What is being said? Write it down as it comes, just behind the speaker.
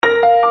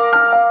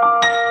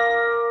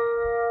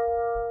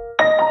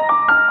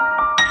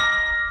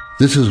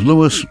This is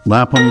Louis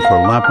Lapham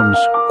for Lapham's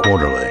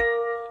Quarterly,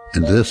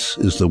 and this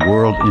is The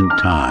World in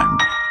Time.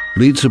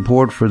 Lead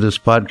support for this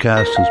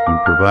podcast has been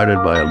provided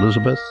by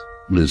Elizabeth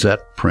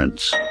Lisette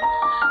Prince.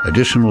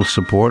 Additional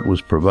support was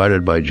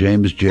provided by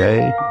James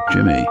J.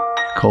 Jimmy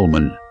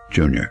Coleman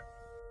Jr.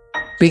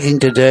 Speaking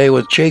today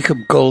with Jacob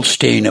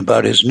Goldstein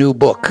about his new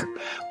book,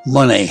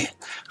 Money,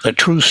 the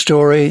True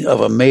Story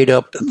of a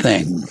Made-Up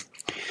Thing.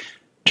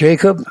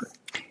 Jacob,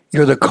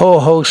 you're the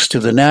co-host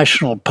of the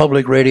national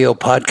public radio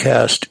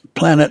podcast,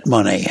 Planet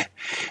Money.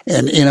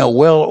 And in a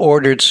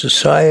well-ordered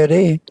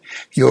society,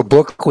 your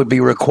book would be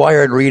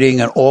required reading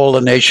in all the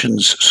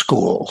nation's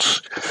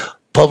schools,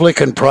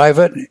 public and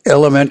private,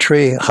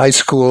 elementary, high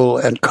school,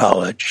 and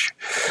college.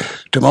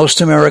 To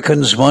most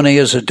Americans, money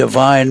is a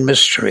divine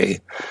mystery,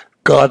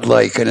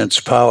 godlike in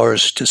its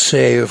powers to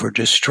save or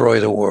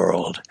destroy the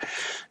world.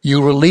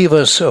 You relieve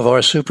us of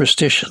our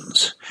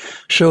superstitions,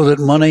 show that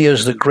money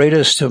is the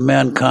greatest of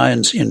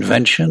mankind's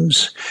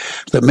inventions,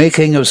 the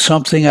making of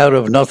something out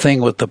of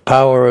nothing with the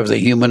power of the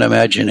human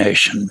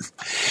imagination.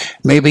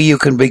 Maybe you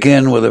can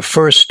begin with the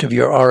first of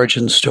your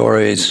origin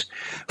stories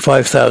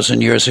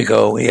 5,000 years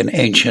ago in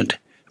ancient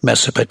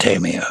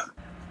Mesopotamia.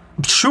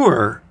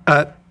 Sure.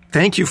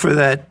 Thank you for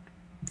that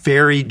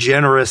very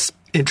generous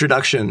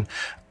introduction.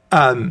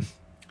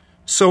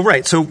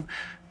 So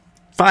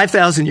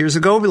 5,000 years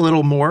ago, a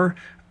little more,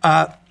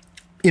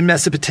 in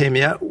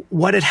Mesopotamia,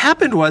 what had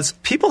happened was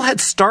people had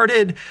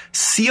started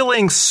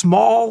sealing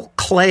small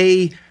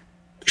clay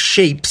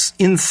shapes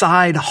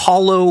inside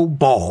hollow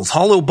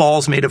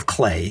balls made of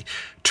clay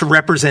to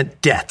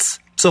represent debts.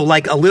 So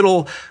like a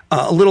little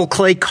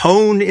clay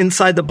cone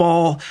inside the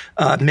ball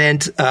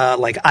meant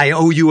like I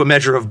owe you a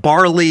measure of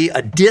barley.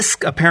 A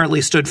disc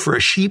apparently stood for a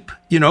sheep,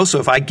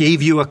 so if I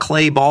gave you a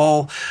clay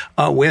ball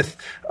with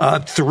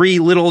 3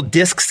 little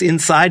discs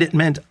inside, it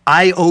meant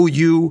I owe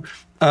you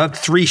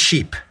 3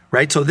 sheep,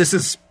 right? So this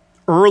is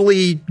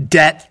early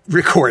debt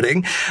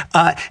recording.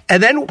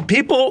 And then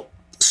people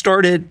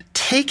started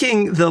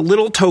taking the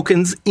little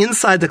tokens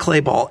inside the clay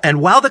ball,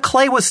 and while the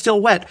clay was still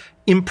wet,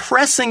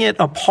 impressing it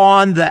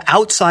upon the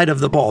outside of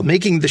the ball,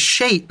 making the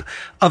shape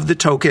of the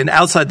token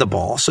outside the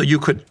ball so you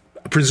could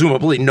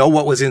presumably know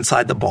what was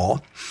inside the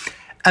ball.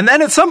 And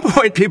then at some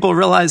point, people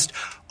realized,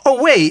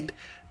 oh, wait,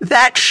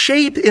 that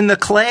shape in the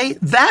clay,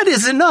 that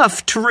is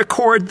enough to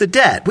record the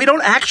debt. We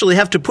don't actually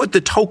have to put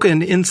the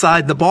token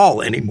inside the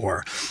ball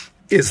anymore,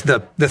 is the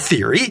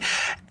theory.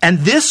 And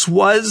this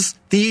was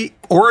the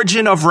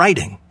origin of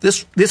writing.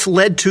 This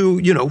led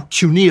to,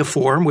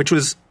 cuneiform, which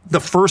was the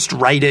first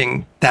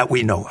writing that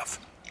we know of.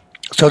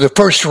 So the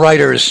first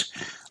writers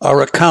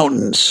are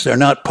accountants. They're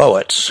not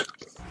poets.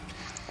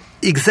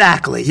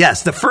 Exactly.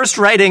 Yes. The first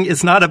writing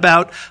is not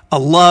about a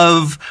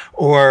love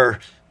or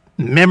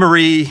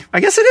memory. I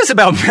guess it is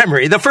about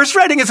memory. The first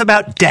writing is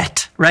about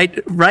debt, right?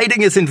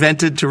 Writing is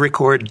invented to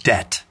record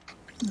debt.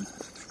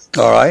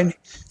 All right.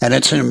 And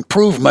it's an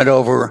improvement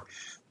over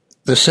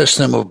the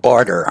system of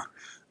barter.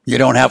 You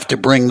don't have to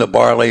bring the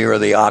barley or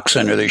the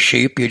oxen or the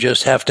sheep. You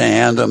just have to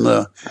hand them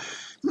the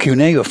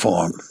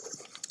cuneiform.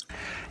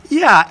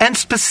 Yeah, and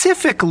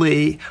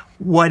specifically,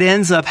 what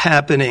ends up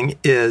happening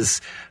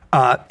is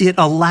it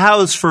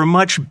allows for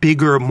much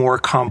bigger, more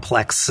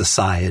complex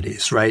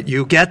societies, right?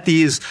 You get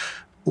these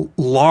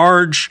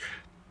large,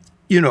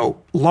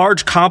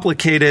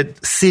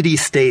 complicated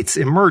city-states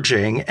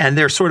emerging, and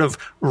they're sort of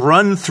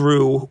run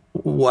through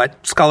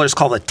what scholars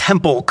call the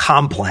temple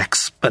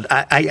complex. But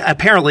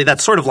apparently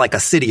that's sort of like a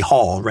city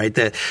hall, right?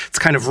 It's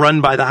kind of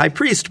run by the high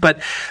priest,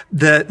 but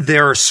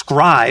there are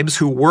scribes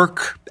who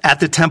work at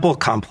the temple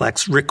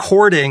complex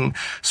recording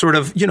sort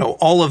of,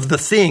 all of the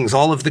things,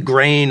 all of the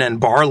grain and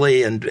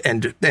barley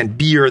and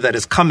beer that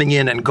is coming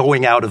in and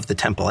going out of the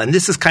temple. And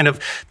this is kind of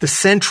the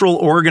central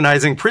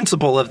organizing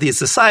principle of these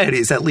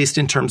societies, at least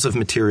in terms of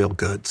material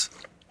goods.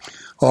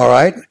 All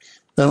right.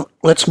 Then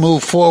let's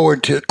move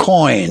forward to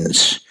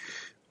coins.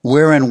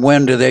 Where and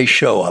when do they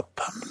show up?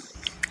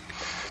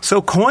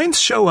 So coins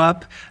show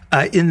up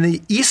in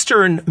the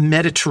Eastern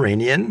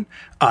Mediterranean,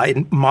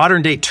 in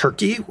modern-day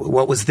Turkey,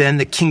 what was then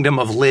the Kingdom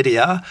of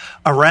Lydia,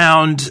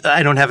 around,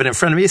 I don't have it in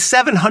front of me,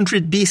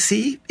 700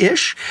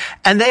 BC-ish.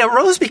 And they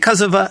arose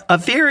because of a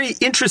very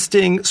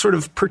interesting sort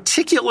of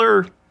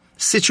particular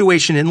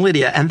situation in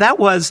Lydia, and that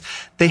was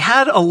they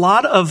had a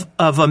lot of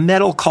a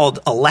metal called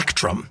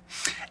electrum.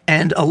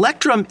 And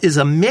electrum is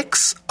a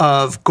mix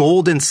of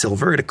gold and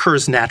silver. It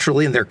occurs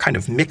naturally, and they're kind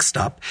of mixed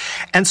up.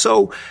 And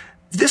so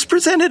this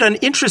presented an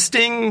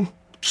interesting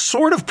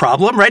sort of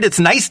problem, right? It's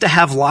nice to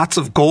have lots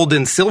of gold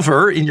and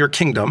silver in your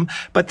kingdom,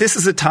 but this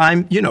is a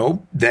time,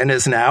 then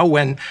as now,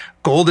 when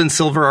gold and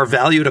silver are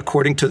valued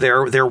according to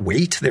their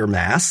weight, their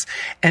mass.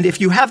 And if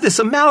you have this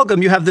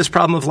amalgam, you have this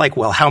problem of like,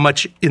 well, how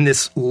much in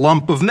this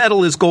lump of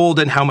metal is gold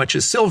and how much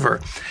is silver?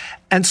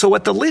 And so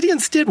what the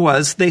Lydians did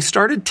was they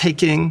started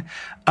taking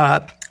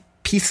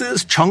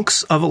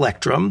chunks of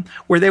electrum,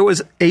 where there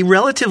was a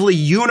relatively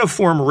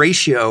uniform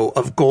ratio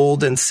of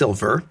gold and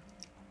silver,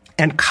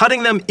 and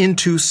cutting them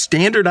into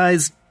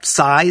standardized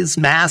size,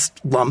 mass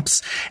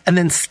lumps, and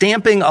then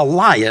stamping a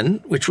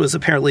lion, which was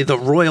apparently the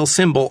royal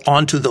symbol,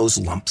 onto those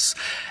lumps.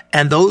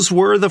 And those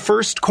were the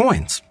first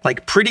coins.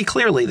 Like pretty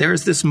clearly,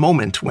 there's this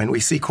moment when we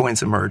see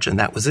coins emerge, and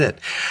that was it.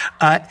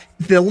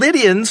 The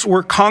Lydians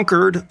were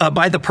conquered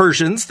by the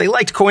Persians. They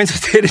liked coins,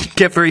 but they didn't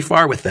get very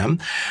far with them.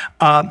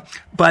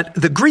 But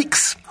the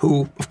Greeks,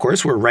 who, of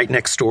course, were right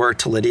next door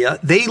to Lydia,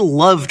 they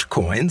loved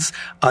coins.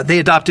 They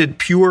adopted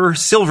pure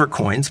silver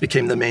coins,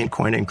 became the main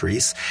coin in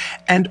Greece.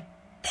 And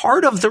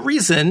part of the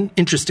reason,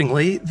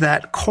 interestingly,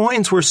 that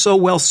coins were so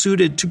well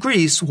suited to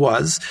Greece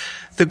was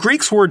the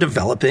Greeks were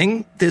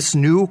developing this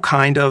new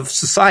kind of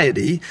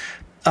society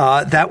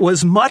that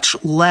was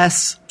much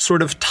less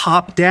sort of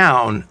top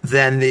down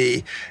than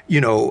the,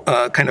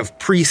 kind of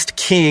priest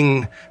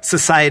king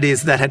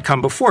societies that had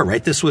come before,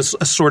 right? This was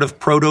a sort of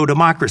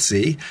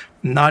proto-democracy,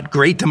 not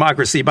great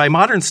democracy by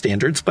modern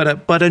standards,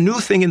 but a new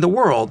thing in the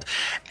world.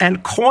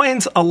 And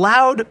coins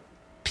allowed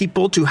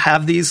people to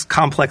have these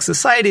complex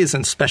societies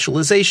and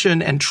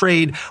specialization and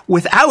trade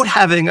without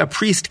having a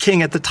priest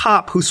king at the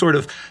top who sort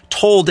of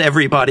told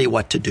everybody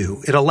what to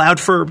do. It allowed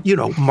for,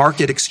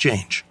 market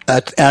exchange.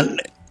 And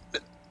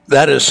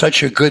that is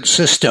such a good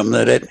system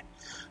that it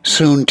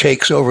soon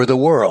takes over the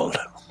world.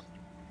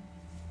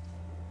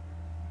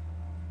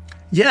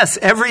 Yes,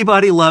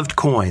 everybody loved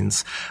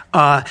coins.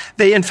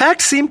 They, in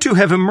fact, seem to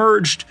have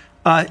emerged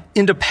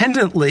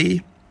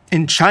independently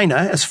in China.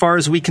 As far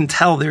as we can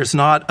tell, there's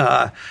not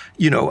a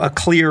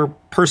clear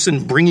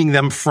person bringing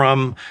them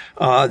from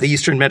the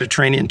Eastern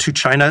Mediterranean to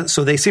China.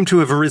 So they seem to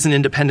have arisen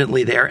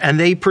independently there, and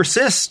they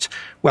persist.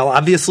 Well,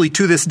 obviously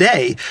to this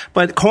day,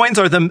 but coins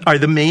are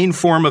the main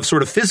form of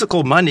sort of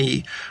physical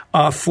money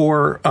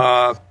for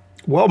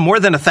more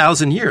than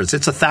 1,000 years.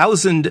 It's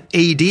 1,000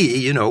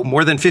 AD,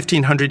 more than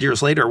 1,500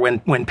 years later,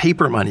 when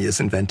paper money is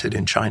invented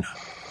in China.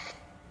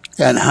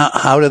 And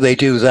how do they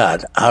do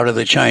that? How do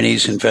the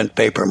Chinese invent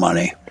paper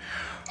money?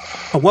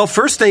 Well,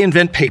 first they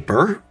invent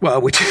paper,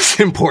 which is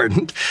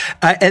important.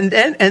 And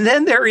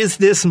then there is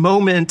this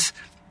moment,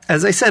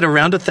 as I said,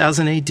 around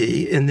 1000 AD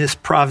in this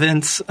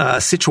province,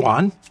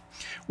 Sichuan,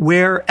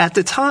 where at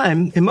the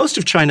time, in most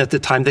of China at the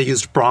time, they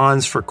used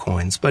bronze for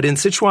coins. But in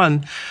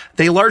Sichuan,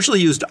 they largely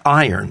used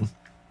iron.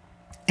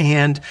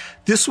 And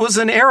this was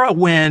an era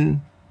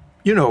when,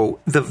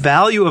 the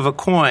value of a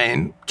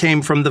coin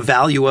came from the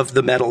value of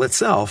the metal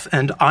itself.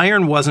 And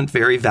iron wasn't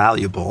very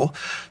valuable.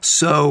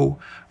 So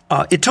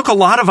it took a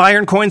lot of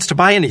iron coins to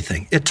buy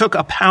anything. It took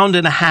 1.5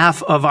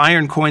 pounds of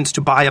iron coins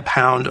to buy a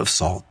pound of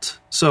salt.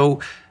 So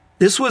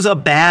this was a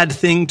bad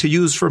thing to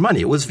use for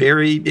money. It was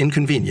very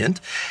inconvenient.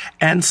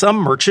 And some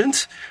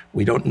merchant,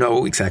 we don't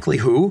know exactly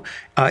who,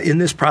 in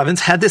this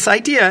province had this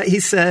idea. He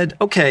said,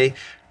 okay,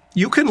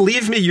 you can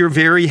leave me your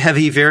very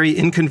heavy, very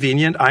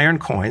inconvenient iron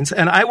coins,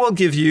 and I will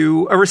give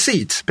you a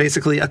receipt,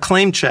 basically a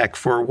claim check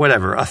for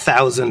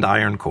 1,000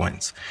 iron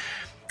coins.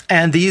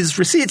 And these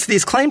receipts,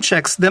 these claim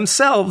checks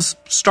themselves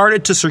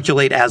started to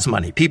circulate as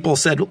money. People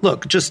said,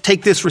 look, just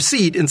take this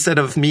receipt instead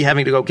of me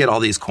having to go get all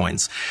these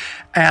coins.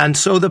 And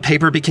so the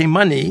paper became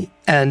money,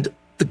 and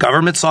the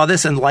government saw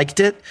this and liked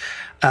it,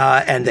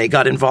 and they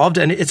got involved,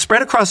 and it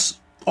spread across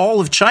all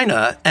of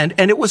China. And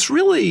it was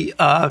really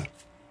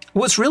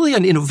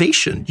an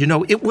innovation.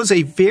 It was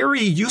a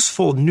very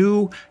useful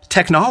new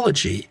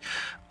technology.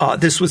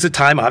 This was a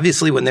time,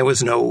 obviously, when there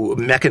was no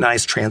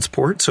mechanized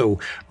transport, so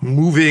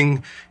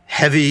moving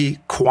heavy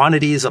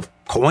quantities of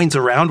coins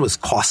around was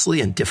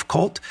costly and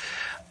difficult.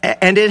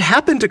 And it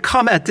happened to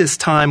come at this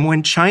time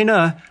when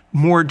China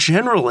more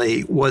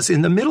generally was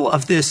in the middle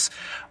of this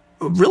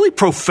really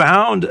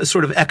profound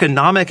sort of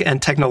economic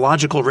and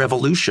technological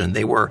revolution.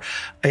 They were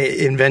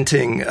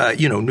inventing,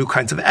 new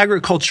kinds of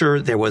agriculture.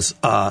 There was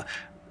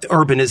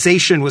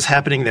urbanization was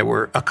happening. There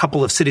were a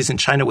couple of cities in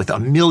China with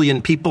 1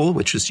 million people,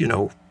 which is,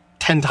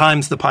 10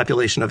 times the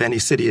population of any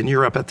city in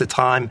Europe at the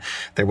time.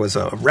 There was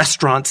a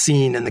restaurant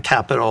scene in the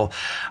capital,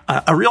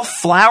 a real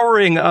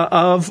flowering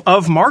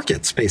of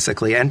markets,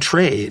 basically, and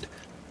trade.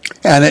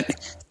 And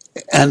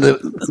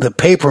the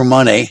paper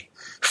money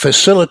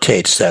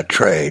facilitates that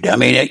trade. I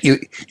mean,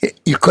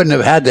 you couldn't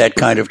have had that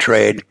kind of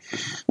trade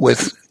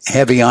with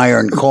heavy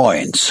iron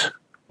coins.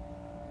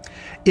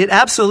 It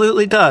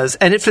absolutely does.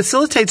 And it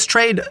facilitates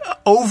trade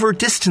over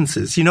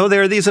distances.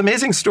 There are these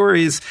amazing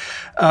stories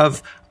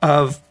of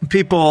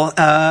people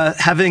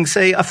having,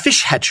 say, a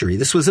fish hatchery.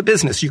 This was a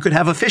business. You could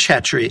have a fish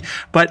hatchery,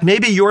 but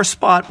maybe your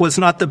spot was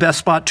not the best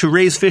spot to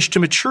raise fish to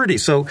maturity.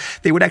 So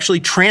they would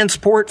actually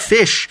transport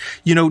fish,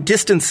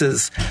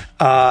 distances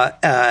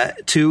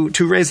to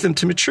raise them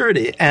to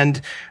maturity.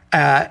 And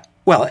then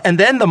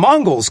the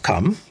Mongols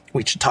come.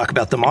 We should talk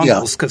about the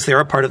Mongols because they're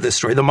a part of this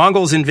story. The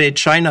Mongols invade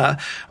China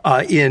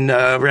in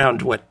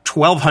around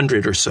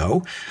 1200 or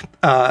so,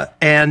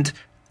 and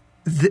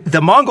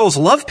the Mongols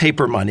love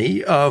paper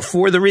money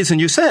for the reason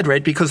you said,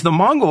 right? Because the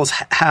Mongols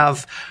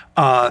have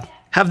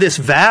this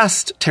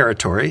vast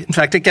territory. In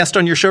fact, a guest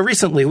on your show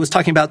recently was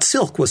talking about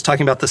silk, was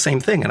talking about the same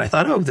thing, and I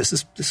thought, oh, this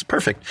is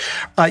perfect.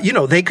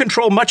 They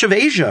control much of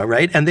Asia,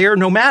 right? And they are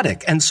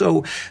nomadic, and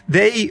so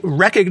they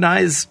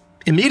recognize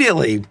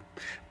immediately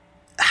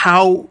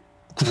how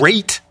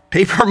great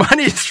paper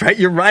money is, right?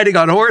 You're riding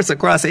on a horse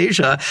across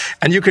Asia,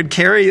 and you could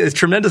carry a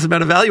tremendous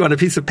amount of value on a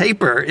piece of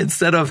paper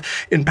instead of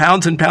in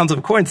pounds and pounds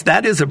of coins.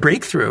 That is a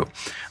breakthrough.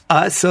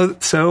 So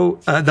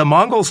the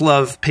Mongols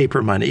love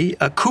paper money.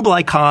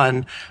 Kublai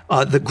Khan,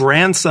 the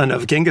grandson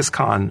of Genghis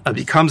Khan,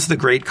 becomes the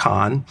great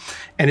Khan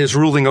and is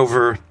ruling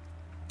over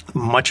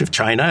much of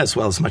China as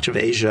well as much of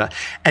Asia.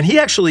 And he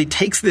actually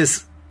takes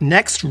this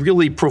next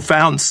really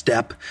profound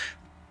step,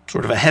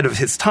 sort of ahead of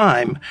his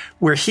time,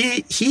 where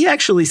he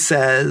actually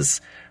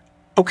says,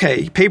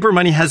 okay, paper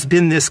money has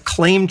been this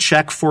claim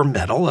check for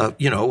metal,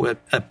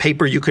 a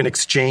paper you can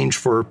exchange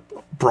for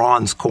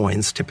bronze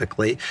coins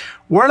typically.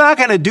 We're not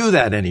going to do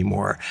that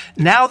anymore.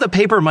 Now the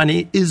paper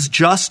money is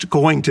just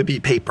going to be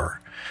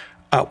paper,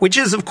 which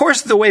is, of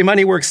course, the way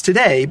money works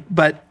today.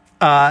 But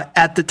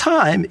at the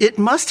time, it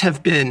must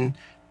have been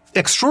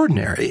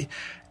extraordinary.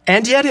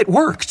 And yet it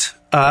worked.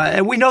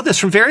 And we know this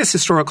from various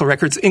historical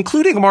records,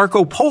 including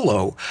Marco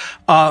Polo,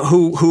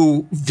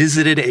 who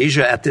visited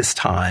Asia at this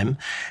time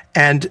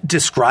and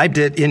described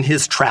it in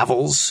his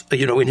travels,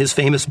 in his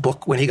famous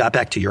book when he got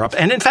back to Europe.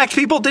 And in fact,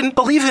 people didn't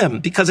believe him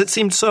because it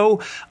seemed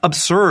so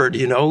absurd,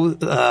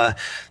 that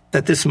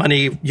this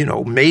money,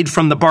 made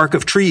from the bark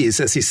of trees,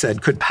 as he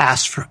said, could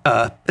pass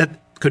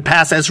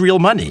as real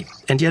money,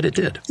 and yet it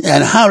did.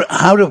 And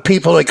how do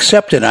people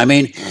accept it? I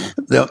mean,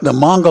 the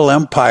Mongol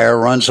Empire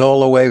runs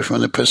all the way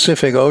from the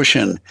Pacific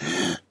Ocean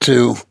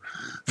to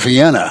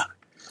Vienna,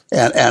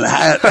 and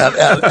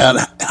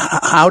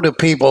how do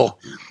people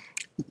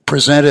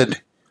present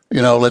it?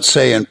 Let's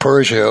say in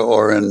Persia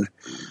or in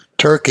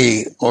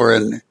Turkey or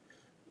in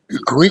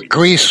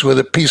Greece with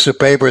a piece of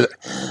paper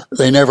that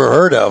they never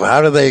heard of.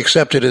 How do they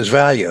accept it as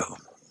value?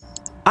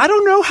 I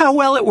don't know how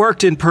well it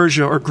worked in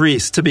Persia or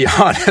Greece, to be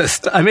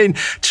honest. I mean,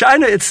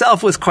 China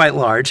itself was quite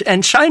large,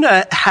 and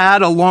China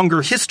had a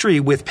longer history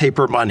with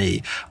paper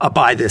money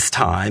by this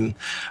time.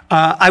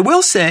 I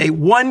will say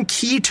one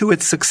key to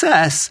its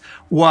success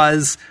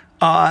was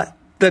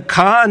the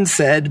Khan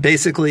said,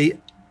 basically,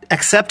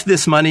 accept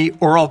this money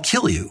or I'll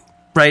kill you.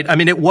 Right. I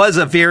mean, it was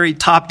a very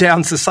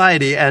top-down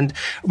society, and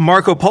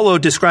Marco Polo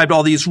described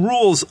all these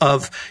rules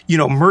of,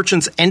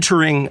 merchants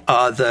entering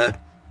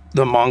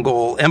the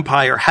Mongol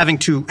Empire having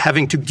to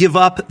give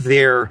up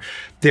their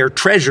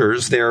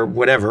treasures, their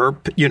whatever,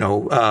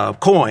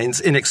 coins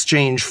in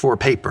exchange for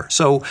paper.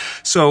 So,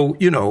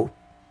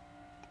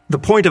 the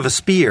point of a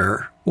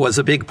spear was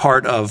a big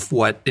part of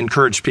what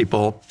encouraged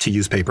people to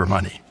use paper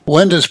money.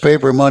 When does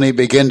paper money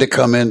begin to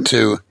come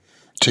into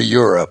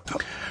Europe?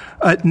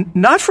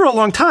 Not for a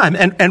long time.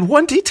 And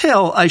one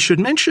detail I should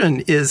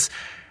mention is,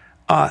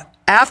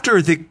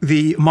 after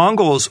the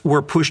Mongols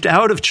were pushed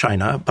out of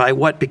China by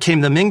what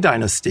became the Ming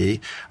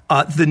Dynasty,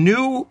 the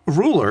new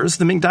rulers,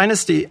 the Ming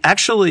Dynasty,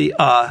 actually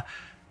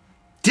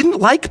didn't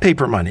like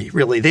paper money,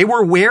 really. They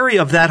were wary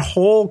of that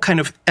whole kind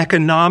of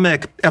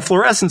economic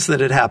efflorescence that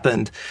had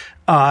happened,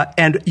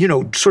 and,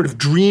 sort of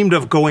dreamed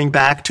of going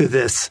back to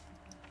this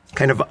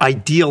kind of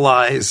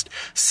idealized,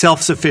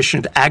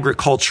 self-sufficient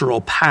agricultural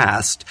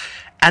past.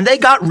 And they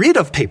got rid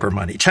of paper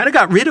money. China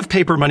got rid of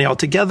paper money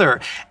altogether.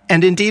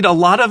 And indeed, a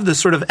lot of the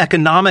sort of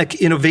economic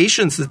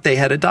innovations that they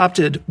had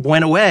adopted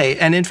went away.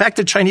 And in fact,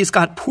 the Chinese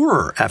got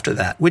poorer after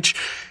that, which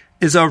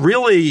is a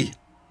really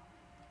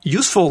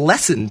useful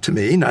lesson to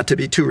me, not to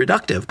be too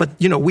reductive. But,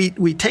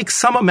 we take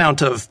some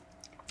amount of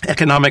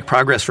economic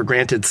progress for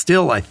granted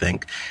still, I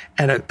think.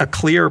 And a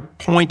clear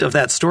point of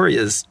that story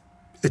is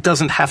it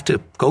doesn't have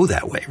to go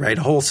that way, right?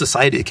 A whole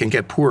society can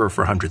get poorer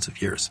for hundreds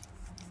of years.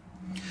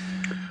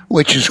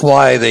 Which is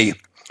why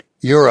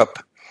Europe,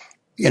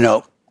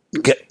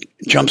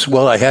 jumps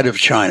well ahead of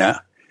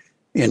China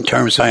in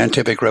terms of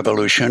scientific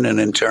revolution and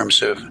in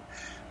terms of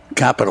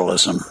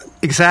capitalism.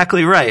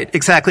 Exactly right.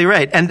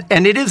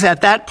 And it is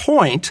at that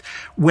point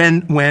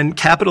when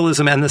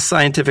capitalism and the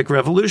scientific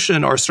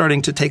revolution are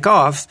starting to take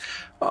off,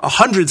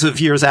 hundreds of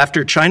years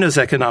after China's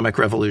economic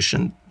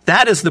revolution.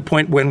 That is the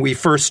point when we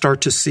first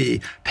start to see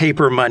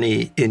paper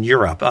money in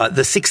Europe,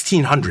 the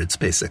 1600s,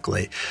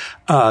 basically.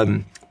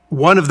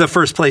 One of the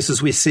first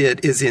places we see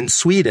it is in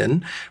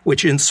Sweden,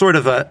 which in sort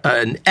of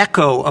an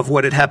echo of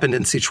what had happened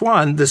in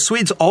Sichuan, the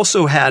Swedes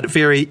also had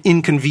very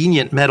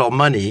inconvenient metal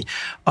money.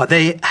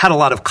 They had a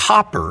lot of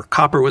copper.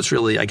 Copper was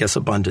really, I guess,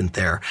 abundant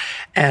there.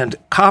 And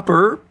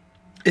copper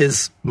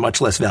is much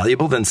less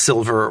valuable than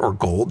silver or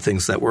gold,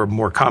 things that were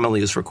more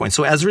commonly used for coins.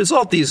 So as a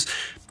result, these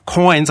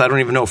coins, I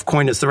don't even know if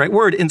coin is the right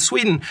word, in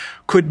Sweden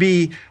could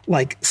be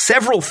like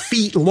several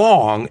feet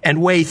long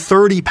and weigh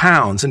 30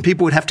 pounds, and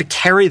people would have to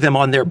carry them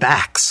on their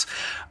backs.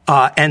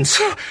 And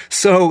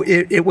so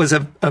it was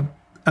a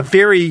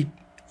very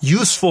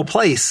useful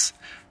place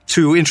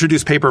to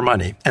introduce paper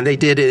money, and they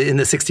did it in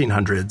the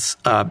 1600s.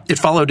 It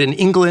followed in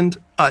England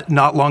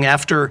not long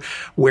after,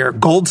 where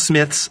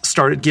goldsmiths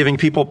started giving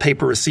people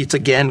paper receipts,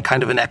 again,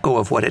 kind of an echo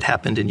of what had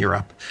happened in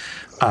Europe.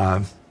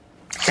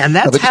 And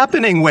that's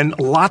happening when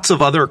lots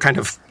of other kind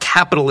of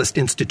capitalist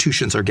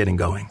institutions are getting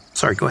going.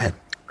 Sorry, go ahead.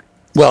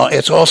 Well,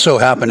 it's also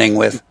happening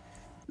with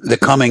the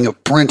coming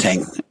of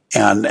printing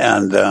and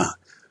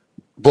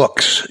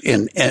books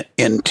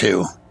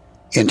into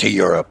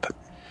Europe.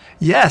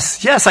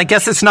 Yes. I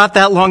guess it's not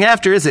that long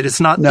after, is it? It's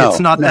not. No, it's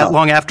not no. that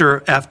long after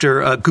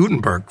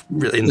Gutenberg,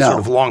 really, in No. sort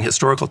of long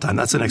historical time.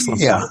 That's an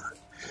excellent Yeah. point.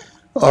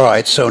 All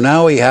right. So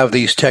now we have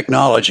these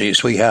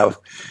technologies. We have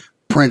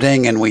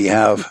printing, and we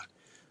have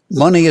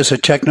money as a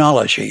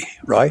technology,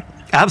 right?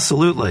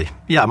 Absolutely.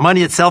 Yeah.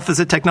 Money itself is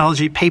a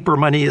technology. Paper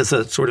money is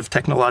a sort of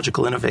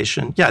technological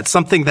innovation. Yeah. It's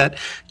something that,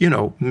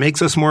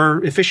 makes us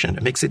more efficient.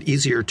 It makes it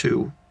easier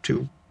to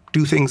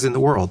do things in the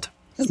world.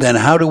 Then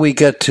how do we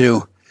get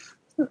to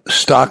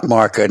stock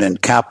market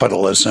and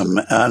capitalism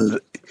and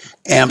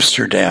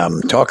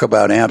Amsterdam? Talk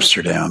about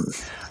Amsterdam.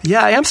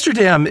 Yeah,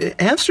 Amsterdam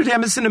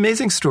is an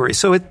amazing story.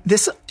 So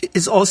this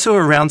is also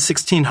around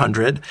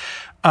 1600.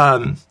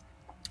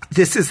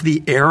 This is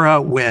the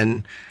era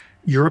when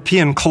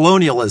European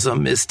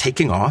colonialism is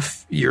taking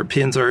off.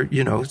 Europeans are,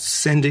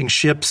 sending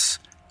ships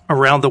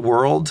around the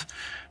world.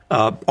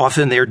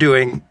 Often they're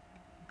doing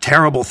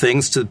terrible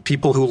things to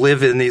people who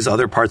live in these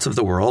other parts of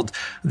the world.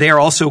 They are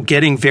also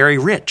getting very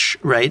rich,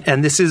 right?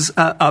 And this is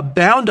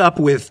bound up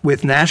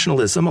with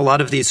nationalism. A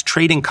lot of these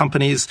trading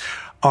companies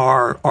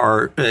are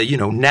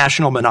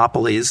national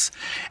monopolies.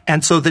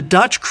 And so the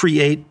Dutch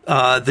create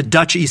the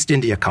Dutch East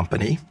India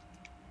Company.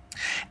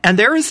 And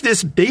there is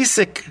this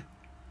basic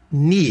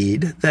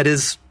need that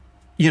is,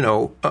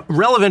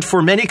 relevant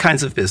for many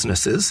kinds of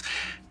businesses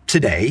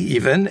today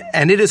even.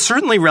 And it is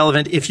certainly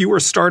relevant if you were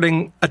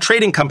starting a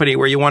trading company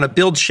where you want to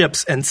build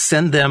ships and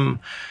send them,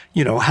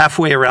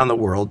 halfway around the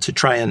world to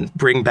try and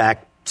bring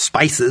back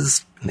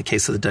spices, in the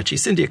case of the Dutch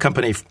East India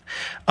Company,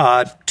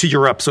 to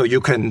Europe so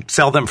you can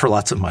sell them for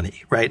lots of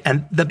money, right?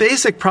 And the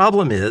basic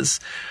problem is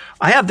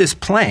I have this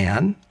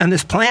plan, and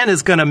this plan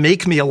is going to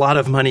make me a lot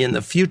of money in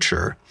the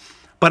future,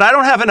 but I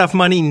don't have enough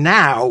money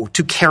now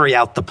to carry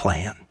out the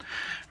plan,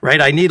 right?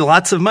 I need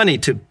lots of money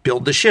to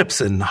build the ships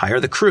and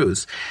hire the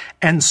crews.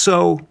 And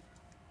so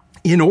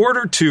in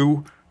order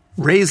to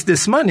raise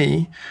this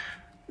money,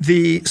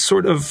 the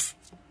sort of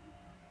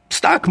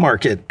stock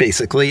market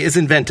basically is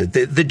invented,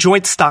 the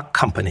joint stock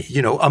company,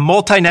 a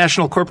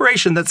multinational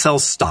corporation that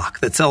sells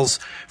stock, that sells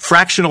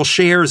fractional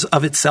shares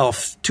of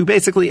itself to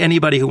basically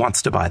anybody who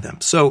wants to buy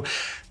them. So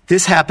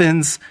this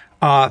happens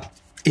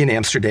in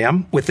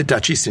Amsterdam with the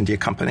Dutch East India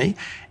Company.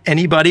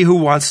 Anybody who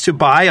wants to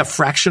buy a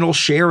fractional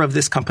share of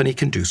this company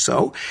can do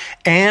so.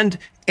 And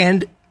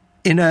in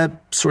a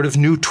sort of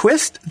new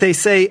twist, they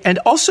say, and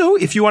also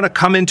if you want to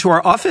come into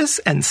our office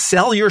and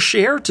sell your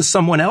share to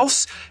someone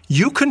else,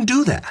 you can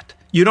do that.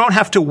 You don't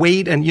have to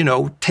wait and,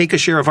 take a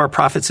share of our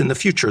profits in the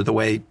future the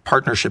way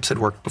partnerships had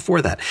worked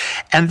before that.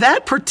 And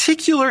that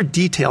particular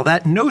detail,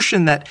 that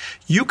notion that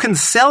you can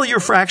sell your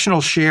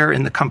fractional share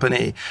in the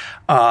company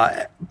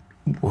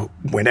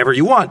whenever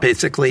you want,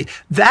 basically,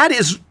 that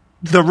is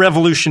the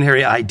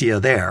revolutionary idea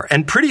there.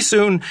 And pretty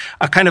soon,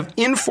 a kind of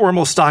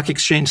informal stock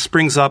exchange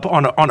springs up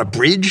on a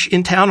bridge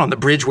in town, on the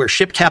bridge where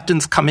ship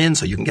captains come in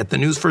so you can get the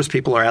news first.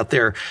 People are out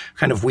there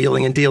kind of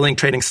wheeling and dealing,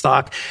 trading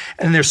stock.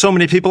 And there's so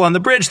many people on the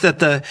bridge that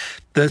the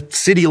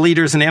city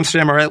leaders in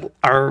Amsterdam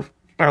are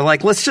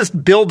like, let's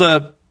just build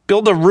a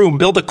room,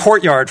 build a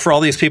courtyard for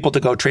all these people to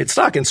go trade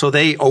stock. And so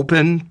they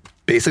open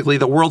basically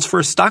the world's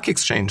first stock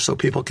exchange so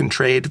people can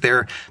trade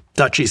their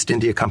Dutch East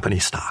India Company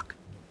stock.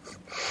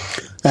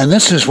 And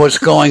this is what's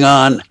going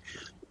on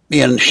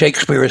in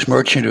Shakespeare's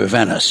Merchant of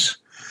Venice,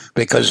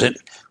 because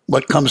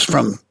what comes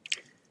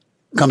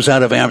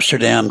out of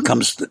Amsterdam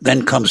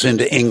comes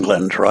into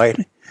England, right?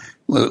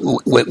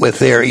 With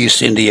their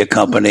East India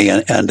Company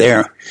and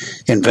their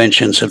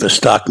inventions of the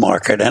stock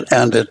market,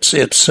 and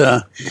it's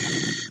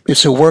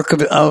a work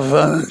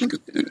of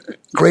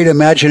great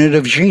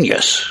imaginative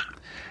genius.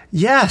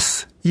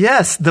 Yes.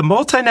 The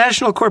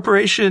multinational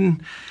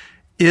corporation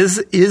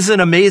is an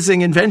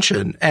amazing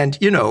invention. And,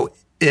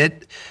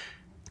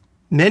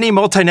 many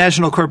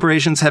multinational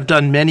corporations have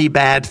done many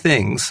bad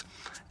things.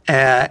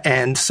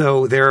 And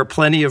so there are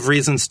plenty of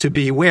reasons to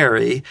be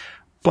wary.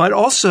 But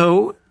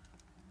also,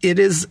 it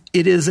is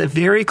a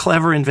very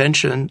clever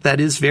invention that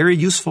is very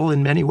useful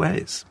in many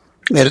ways.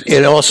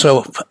 It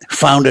also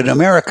founded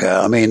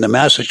America. I mean, the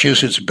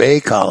Massachusetts Bay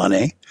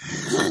Colony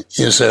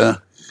is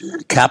a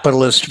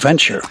capitalist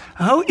venture.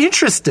 Oh,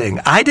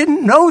 interesting. I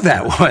didn't know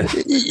that one.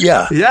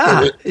 Yeah.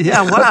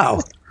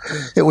 Wow.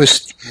 It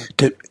was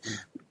to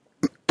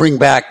bring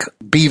back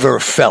beaver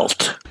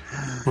felt.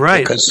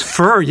 Right.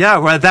 Fur. Yeah.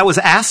 Well, that was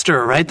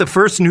Astor, right? The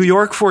first New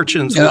York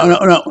fortunes.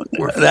 No.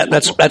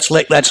 That's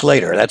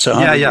later. That's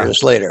 100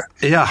 years later.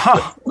 Yeah.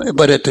 Huh.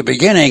 But at the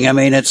beginning,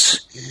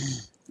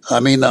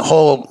 the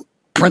whole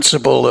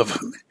principle of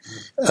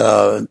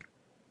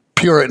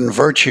Puritan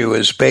virtue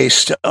is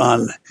based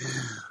on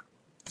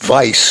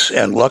vice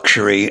and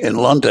luxury in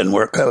London,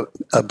 where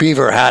a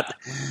beaver hat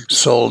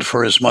sold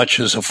for as much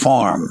as a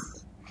farm.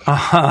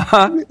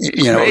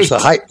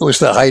 It was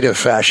the height of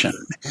fashion.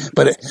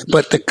 But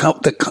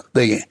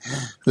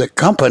the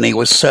company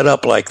was set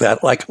up like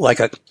that,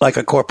 like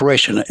a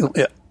corporation, a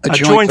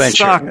joint venture.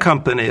 Stock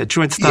company, a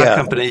joint stock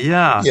company.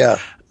 Yeah. Yeah.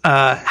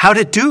 How'd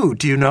it do?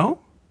 Do you know?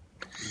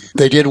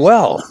 they did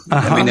well.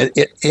 Uh-huh. I mean,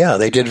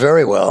 they did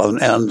very well.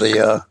 And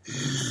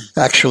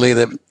actually,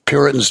 the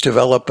Puritans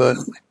developed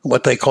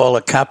what they call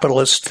a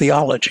capitalist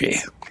theology.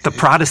 The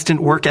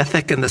Protestant work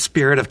ethic and the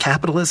spirit of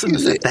capitalism,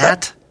 is it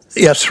that?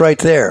 Yes, right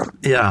there.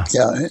 Yeah.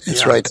 Yeah,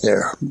 it's right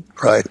there.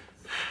 Right.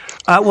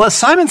 Well,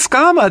 Simon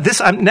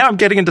Schama, now I'm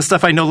getting into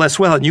stuff I know less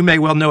well, and you may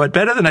well know it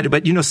better than I do,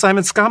 but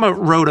Simon Schama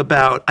wrote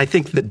about, I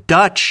think, the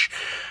Dutch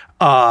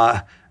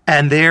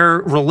and their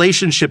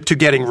relationship to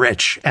getting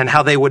rich and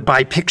how they would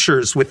buy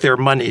pictures with their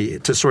money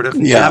to sort of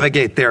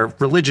navigate their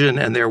religion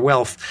and their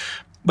wealth.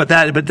 But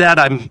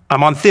that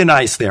I'm on thin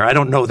ice there. I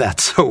don't know that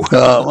so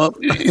well. Well,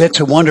 it's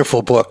a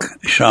wonderful book,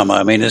 Schama.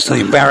 I mean, it's the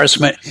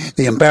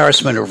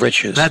embarrassment of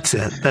riches. That's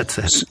it.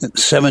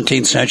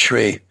 17th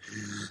century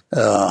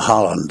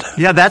Holland.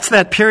 Yeah, that's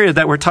that period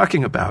that we're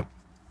talking about.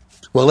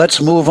 Well, let's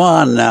move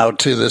on now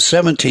to the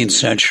 17th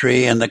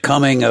century and the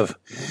coming of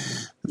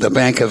the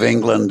Bank of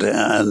England,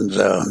 and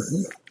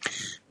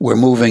we're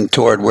moving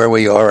toward where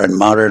we are in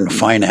modern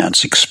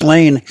finance.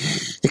 Explain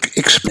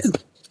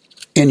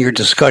in your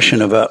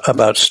discussion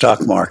about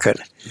stock market,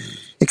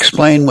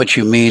 explain what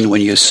you mean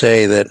when you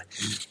say that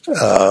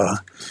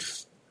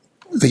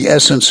the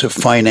essence of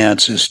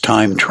finance is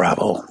time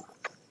travel.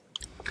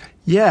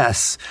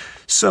 Yes.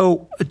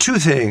 So two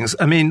things.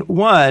 I mean,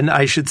 one,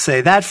 I should say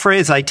that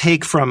phrase I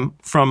take from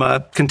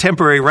a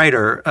contemporary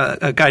writer,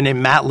 a guy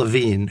named Matt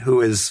Levine,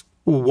 who is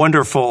a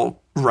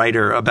wonderful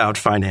writer about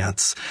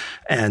finance.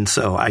 And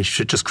so I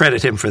should just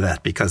credit him for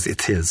that because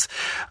it's his.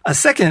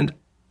 Second,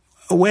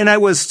 when I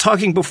was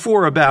talking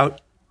before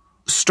about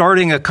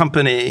starting a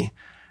company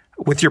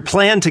with your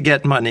plan to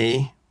get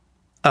money,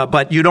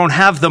 but you don't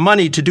have the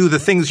money to do the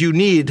things you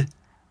need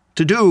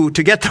to do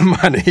to get the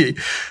money,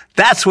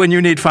 that's when you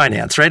need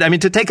finance, right? I mean,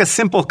 to take a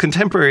simple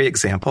contemporary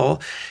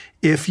example,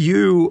 if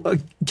you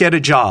get a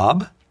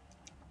job,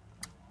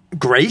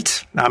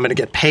 great, I'm going to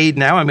get paid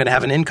now, I'm going to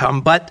have an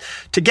income, but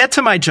to get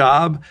to my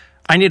job,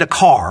 I need a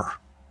car.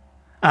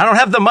 I don't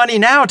have the money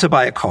now to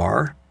buy a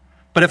car,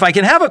 but if I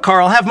can have a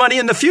car, I'll have money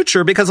in the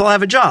future because I'll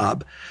have a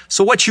job.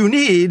 So what you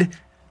need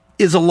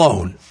is a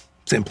loan,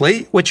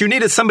 simply. What you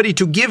need is somebody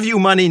to give you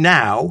money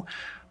now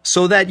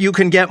so that you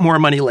can get more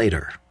money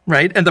later.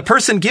 Right? And the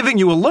person giving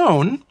you a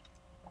loan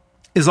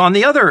is on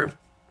the other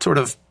sort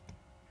of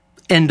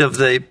end of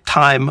the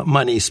time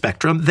money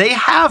spectrum. They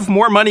have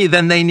more money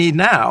than they need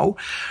now.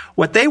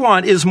 What they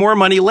want is more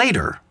money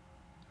later.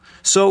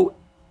 So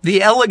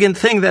the elegant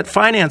thing that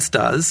finance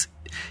does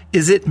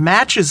is it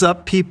matches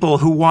up people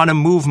who want to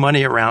move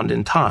money around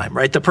in time,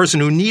 right? The person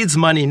who needs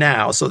money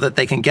now so that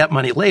they can get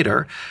money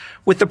later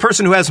with the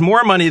person who has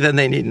more money than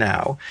they need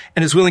now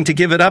and is willing to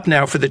give it up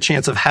now for the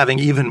chance of having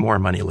even more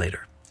money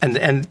later. And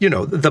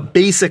the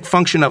basic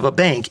function of a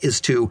bank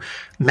is to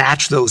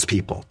match those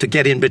people, to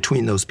get in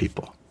between those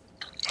people.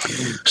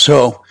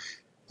 So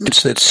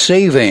it's that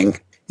saving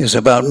is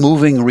about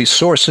moving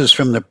resources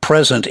from the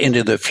present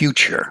into the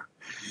future.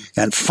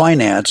 And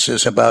finance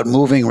is about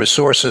moving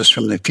resources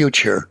from the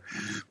future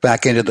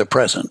back into the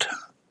present.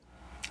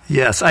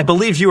 Yes, I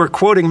believe you were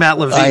quoting Matt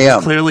Levine. I am.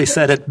 Who clearly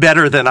said it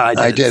better than I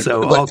did. I did.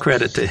 So all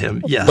credit to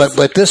him. Yes.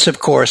 But this, of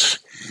course,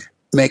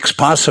 makes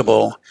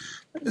possible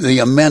the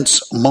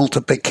immense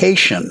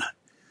multiplication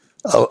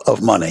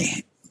of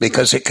money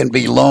because it can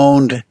be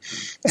loaned,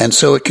 and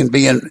so it can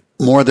be in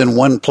more than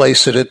one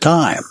place at a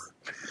time.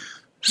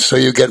 So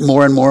you get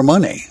more and more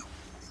money.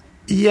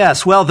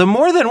 Yes. Well, the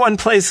more than one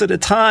place at a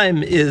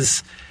time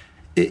is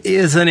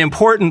an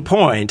important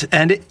point.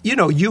 And,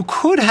 you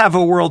could have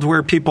a world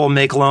where people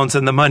make loans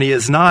and the money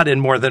is not in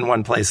more than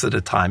one place at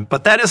a time.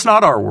 But that is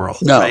not our world,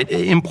 no. Right?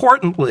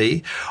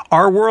 Importantly,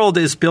 our world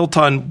is built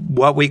on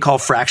what we call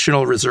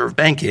fractional reserve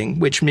banking,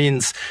 which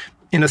means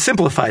in a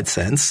simplified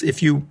sense,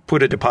 if you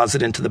put a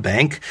deposit into the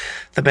bank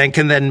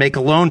can then make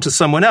a loan to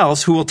someone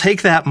else who will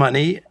take that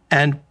money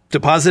and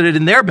deposit it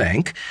in their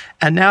bank.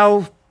 And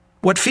now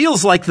what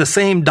feels like the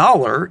same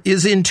dollar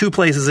is in two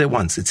places at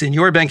once. It's in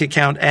your bank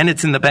account and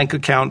it's in the bank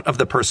account of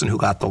the person who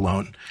got the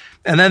loan.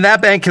 And then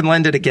that bank can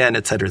lend it again,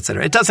 et cetera, et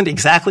cetera. It doesn't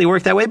exactly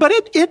work that way, but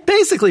it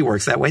basically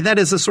works that way. That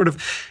is a sort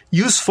of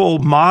useful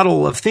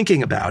model of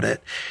thinking about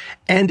it.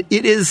 And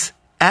it is,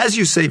 as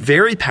you say,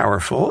 very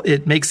powerful.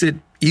 It makes it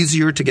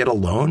easier to get a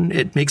loan.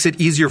 It makes it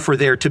easier for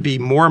there to be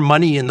more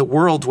money in the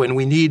world when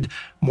we need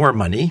more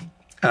money.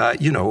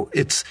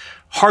 It's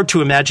hard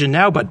to imagine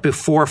now, but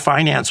before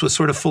finance was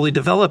sort of fully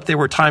developed, there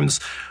were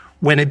times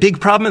when a big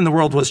problem in the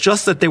world was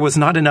just that there was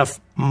not enough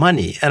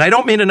money. And I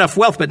don't mean enough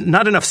wealth, but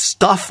not enough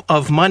stuff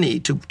of money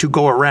to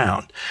go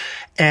around.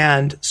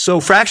 And so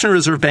fractional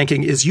reserve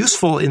banking is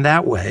useful in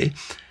that way.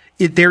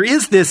 There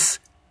is this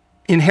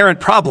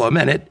inherent problem,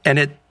 and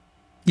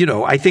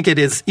I think it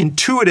is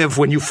intuitive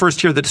when you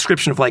first hear the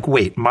description of like,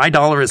 wait, my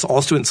dollar is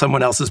also in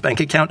someone else's bank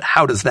account.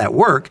 How does that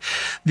work?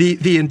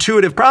 The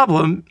intuitive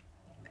problem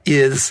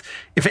is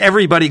if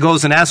everybody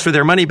goes and asks for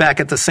their money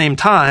back at the same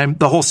time,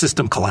 the whole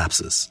system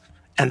collapses.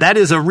 And that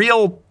is a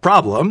real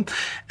problem.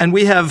 And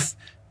we have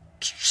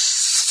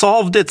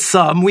solved it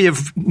some. We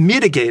have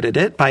mitigated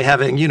it by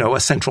having, a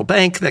central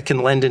bank that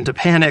can lend into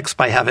panics,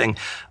 by having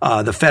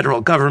the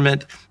federal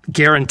government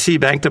guarantee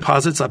bank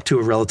deposits up to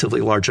a relatively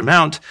large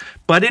amount.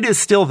 But it is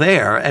still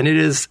there, and it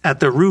is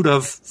at the root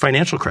of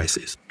financial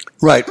crises.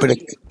 Right, but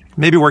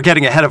maybe we're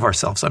getting ahead of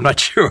ourselves. I'm not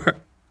sure.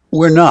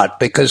 We're not,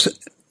 because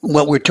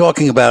what we're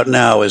talking about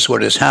now is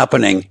what is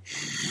happening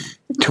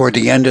toward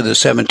the end of the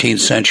 17th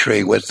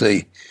century with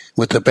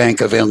the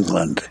Bank of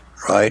England,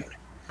 right?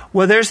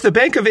 Well, there's the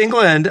Bank of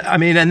England.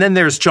 And then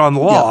there's John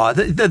Law.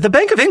 Yeah. The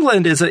Bank of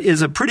England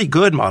is a pretty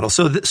good model.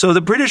 So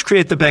the British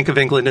create the Bank of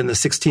England in the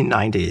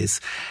 1690s,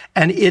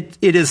 and it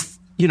is,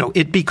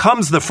 it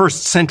becomes the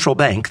first central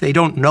bank. They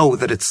don't know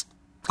that it's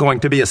going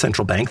to be a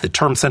central bank. The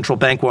term central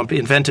bank won't be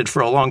invented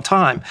for a long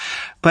time,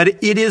 but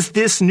it is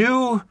this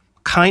new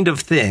kind of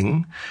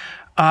thing,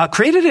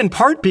 created in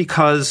part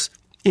because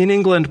in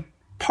England,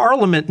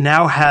 Parliament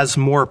now has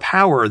more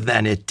power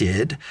than it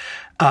did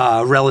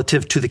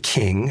relative to the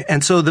king.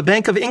 And so the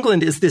Bank of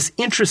England is this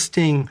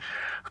interesting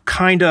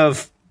kind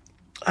of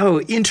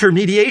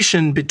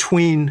intermediation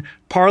between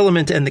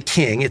Parliament and the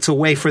king. It's a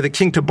way for the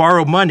king to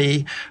borrow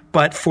money,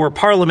 but for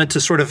Parliament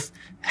to sort of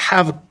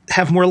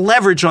have more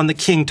leverage on the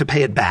king to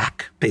pay it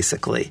back,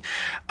 basically.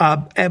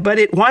 But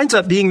it winds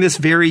up being this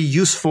very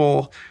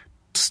useful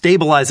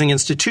stabilizing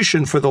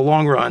institution for the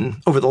long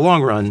run, over the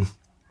long run,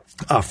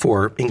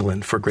 for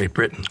England, for Great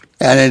Britain.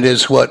 And it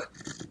is what,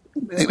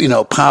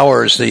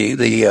 powers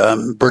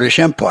the British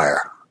Empire,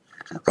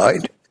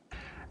 right?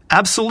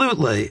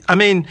 Absolutely.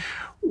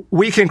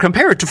 We can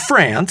compare it to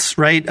France,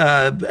 right?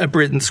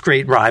 Britain's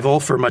great rival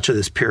for much of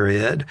this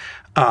period.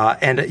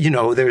 And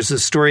there's a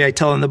story I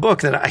tell in the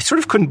book that I sort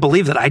of couldn't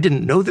believe that I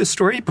didn't know this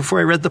story before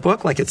I read the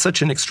book. Like, it's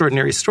such an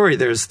extraordinary story.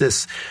 There's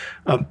this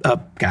a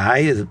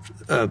guy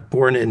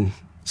born in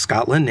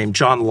Scotland named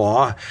John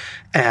Law,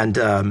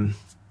 and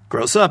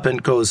grows up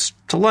and goes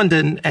to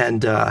London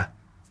and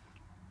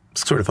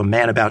sort of a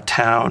man about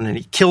town, and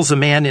he kills a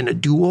man in a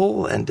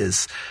duel and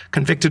is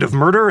convicted of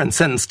murder and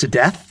sentenced to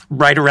death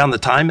right around the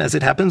time, as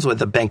it happens, when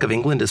the Bank of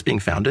England is being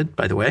founded,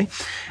 by the way.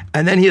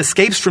 And then he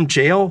escapes from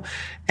jail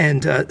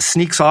and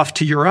sneaks off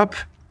to Europe.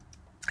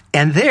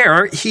 And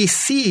there he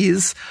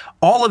sees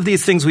all of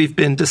these things we've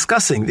been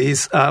discussing,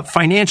 these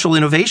financial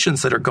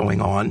innovations that are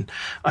going on.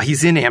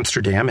 He's in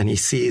Amsterdam, and he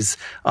sees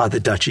the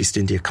Dutch East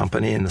India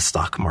Company and the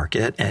stock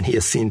market, and he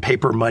has seen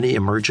paper money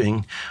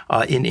emerging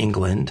in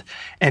England.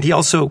 And he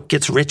also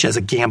gets rich as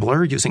a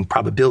gambler using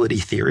probability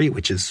theory,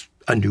 which is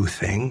a new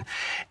thing.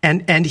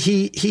 And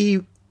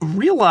he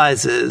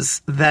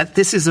realizes that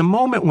this is a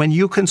moment when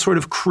you can sort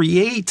of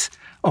create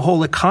a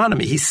whole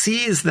economy. He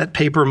sees that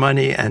paper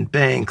money and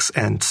banks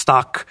and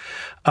stock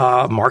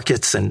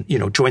markets and,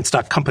 joint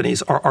stock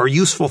companies are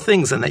useful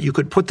things, and that you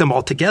could put them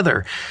all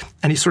together.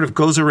 And he sort of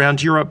goes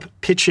around Europe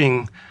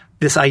pitching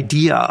this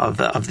idea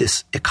of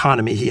this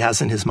economy he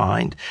has in his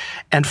mind,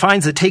 and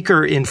finds a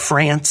taker in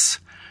France,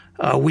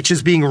 which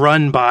is being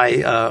run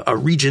by a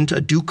regent,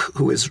 a duke,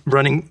 who is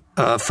running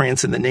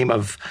France in the name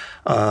of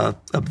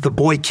the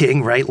boy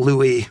king, right?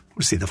 Louis,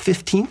 the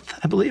 15th,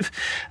 I believe.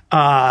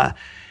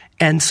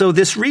 And so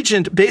this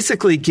regent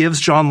basically gives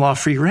John Law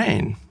free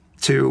rein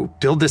to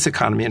build this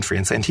economy in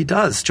France, and he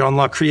does. John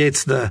Law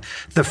creates the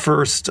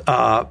first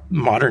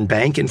modern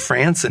bank in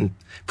France and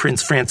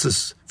prints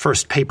France's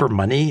first paper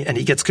money, and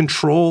he gets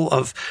control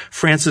of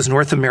France's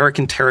North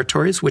American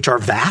territories, which are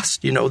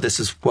vast. This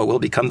is what will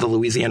become the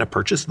Louisiana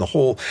Purchase, the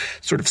whole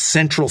sort of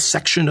central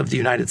section of the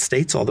United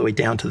States, all the way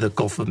down to the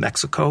Gulf of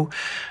Mexico.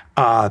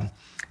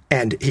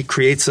 And he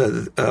creates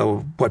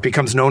what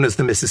becomes known as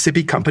the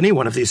Mississippi Company,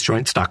 one of these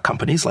joint stock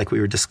companies like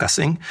we were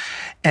discussing,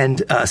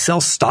 and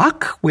sells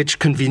stock, which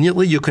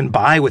conveniently you can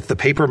buy with the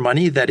paper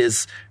money that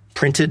is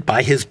printed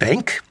by his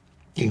bank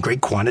in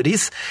great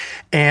quantities.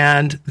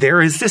 And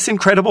there is this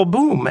incredible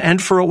boom. And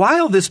for a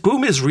while, this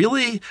boom is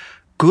really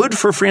good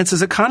for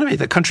France's economy.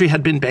 The country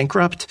had been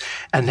bankrupt,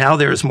 and now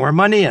there is more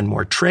money and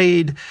more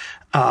trade.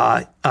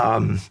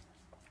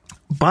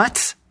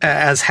 But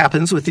as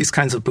happens with these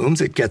kinds of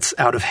booms, it gets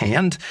out of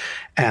hand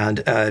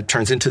and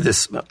turns into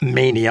this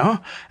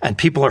mania. And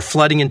people are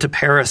flooding into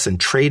Paris and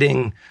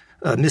trading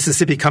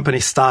Mississippi Company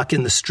stock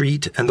in the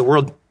street. And the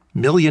word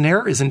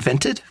millionaire is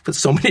invented because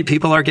so many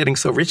people are getting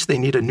so rich they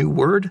need a new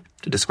word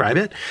to describe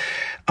it.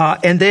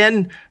 And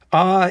then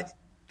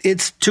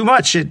it's too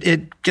much.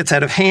 It gets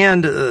out of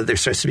hand. There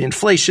starts to be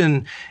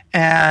inflation.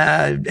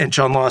 And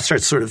John Law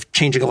starts sort of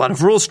changing a lot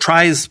of rules,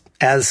 tries,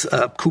 as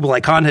Kublai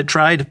Khan had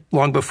tried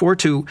long before,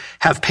 to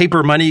have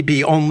paper money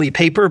be only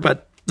paper,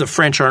 but the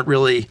French aren't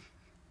really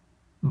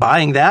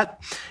buying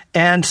that.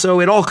 And so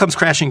it all comes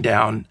crashing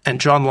down, and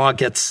John Law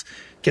gets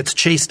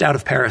chased out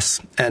of Paris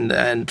and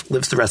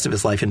lives the rest of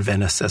his life in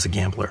Venice as a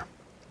gambler.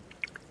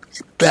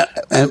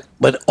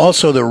 But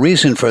also the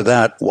reason for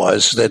that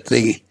was that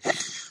the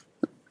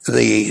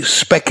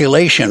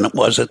speculation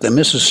was that the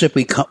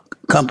Mississippi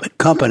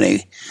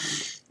Company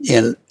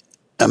in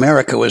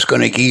America was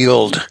going to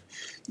yield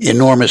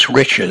enormous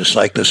riches,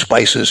 like the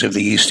spices of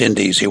the East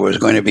Indies. There was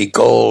going to be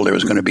gold, there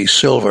was going to be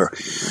silver,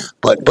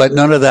 but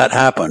none of that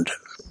happened.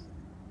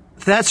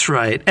 That's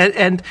right.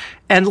 And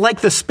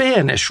like the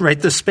Spanish, right?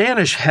 The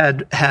Spanish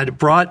had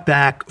brought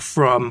back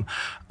from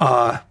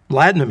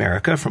Latin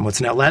America, from what's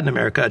now Latin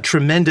America, a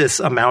tremendous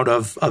amount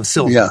of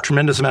silver,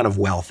 tremendous amount of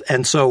wealth.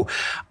 And so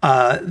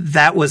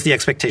that was the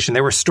expectation.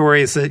 There were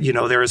stories that,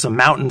 there is a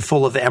mountain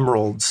full of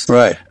emeralds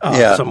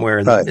somewhere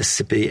in the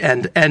Mississippi.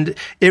 And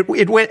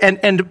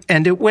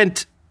it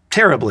went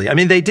terribly. I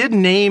mean, they did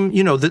name,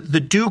 the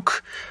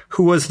Duke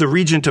who was the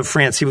regent of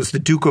France. He was the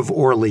Duke of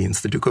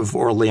Orleans, the Duke of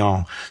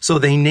Orleans. So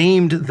they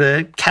named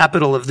the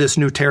capital of this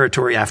new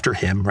territory after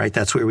him, right?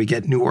 That's where we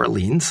get New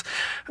Orleans,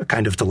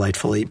 kind of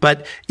delightfully.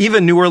 But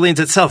even New Orleans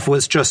itself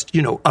was just,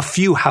 a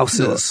few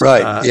houses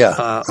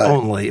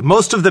only.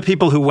 Most of the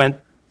people who went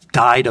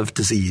died of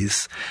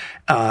disease.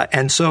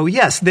 And so,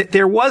 yes,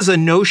 there was a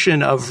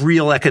notion of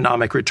real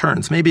economic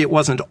returns. Maybe it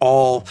wasn't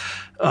all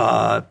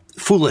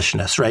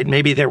foolishness, right?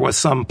 Maybe there was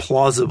some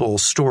plausible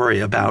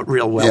story about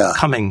real wealth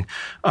coming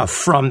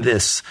from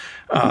this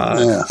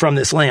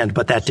land,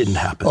 but that didn't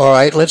happen. All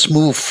right, let's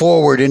move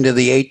forward into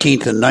the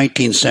 18th and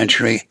 19th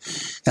century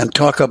and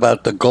talk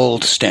about the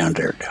gold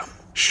standard.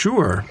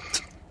 Sure.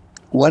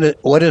 What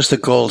is the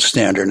gold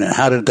standard, and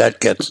how did that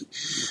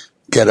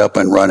get up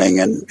and running,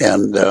 and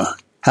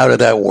how did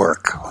that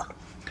work?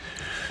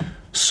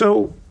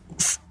 So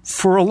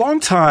for a long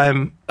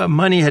time,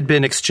 money had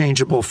been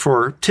exchangeable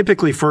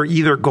typically for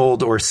either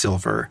gold or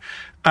silver.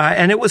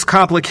 And it was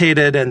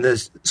complicated, and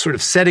the sort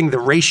of setting the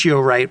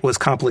ratio right was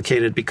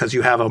complicated because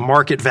you have a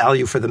market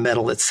value for the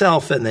metal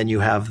itself, and then you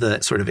have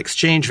the sort of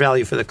exchange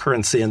value for the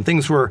currency, and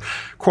things were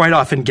quite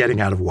often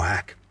getting out of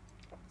whack.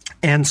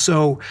 And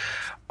so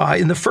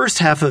in the first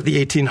half of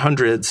the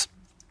 1800s,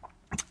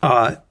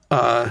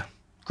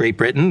 Great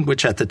Britain,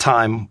 which at the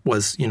time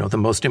was, the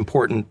most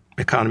important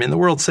economy in the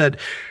world, said,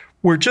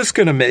 we're just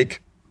going to make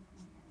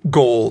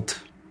gold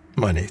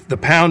money. The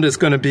pound is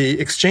going to be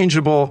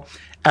exchangeable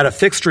at a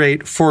fixed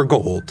rate for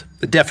gold.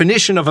 The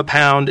definition of a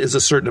pound is a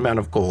certain amount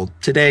of gold.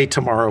 Today,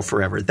 tomorrow,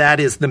 forever.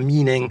 That is the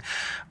meaning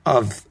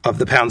of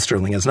the pound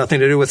sterling. It has nothing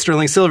to do with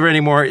sterling silver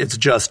anymore. It's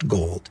just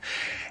gold.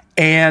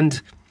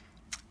 And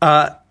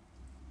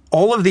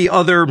all of the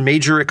other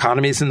major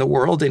economies in the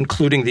world,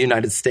 including the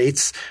United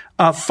States,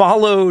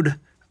 followed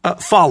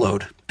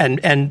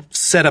and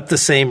set up the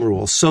same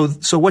rules.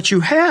 So what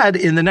you had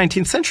in the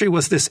 19th century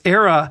was this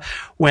era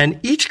when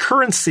each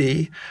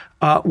currency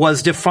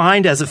was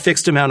defined as a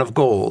fixed amount of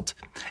gold.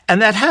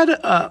 And that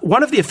had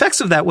one of the effects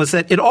of that was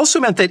that it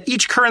also meant that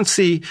each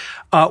currency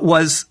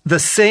was the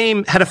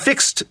same, had a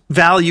fixed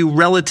value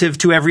relative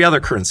to every other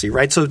currency,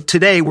 right? So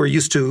today we're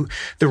used to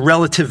the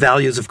relative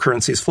values of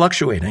currencies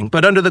fluctuating.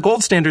 But under the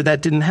gold standard,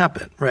 that didn't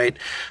happen, right?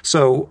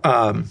 So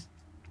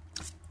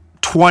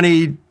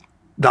 $20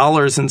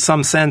 in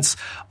some sense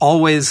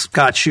always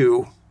got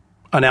you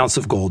an ounce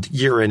of gold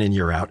year in and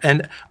year out.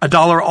 And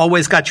 $1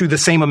 always got you the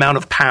same amount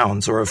of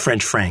pounds or of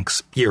French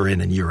francs year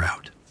in and year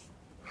out.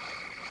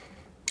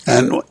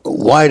 And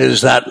why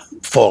does that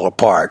fall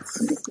apart?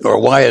 Or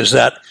why is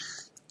that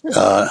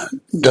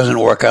doesn't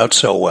work out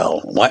so well?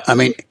 Why, I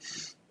mean,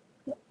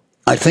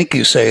 I think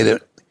you say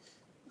that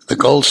the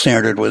gold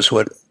standard was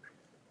what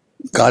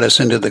got us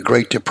into the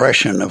Great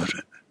Depression of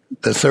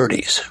the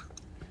 30s.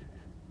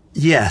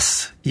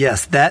 Yes,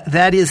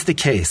 that is the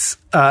case.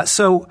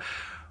 So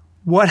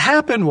what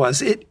happened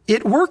was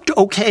it worked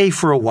okay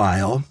for a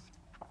while.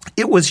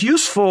 It was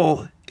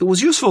useful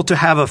to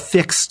have a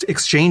fixed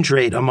exchange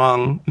rate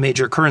among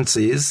major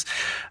currencies.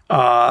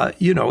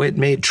 It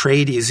made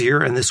trade easier,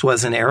 and this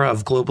was an era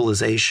of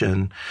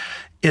globalization.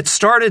 It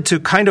started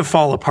to kind of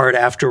fall apart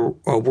after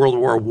World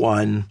War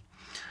I.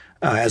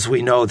 As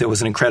we know, there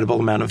was an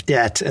incredible amount of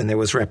debt, and there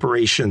was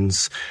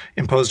reparations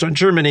imposed on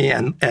Germany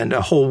and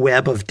a whole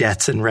web of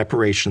debts and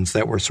reparations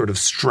that were sort of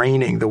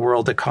straining the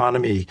world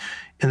economy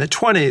in the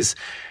 20s.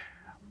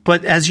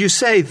 But as you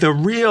say, the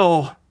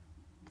real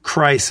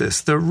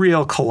crisis, the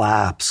real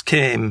collapse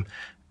came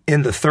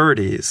in the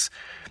 30s.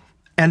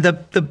 And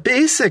the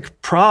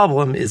basic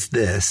problem is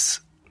this.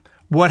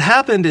 What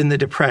happened in the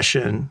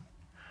Depression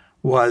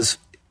was,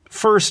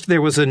 first,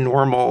 there was a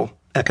normal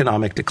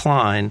economic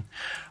decline.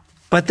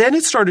 But then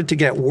it started to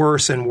get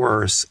worse and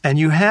worse, and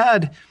you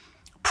had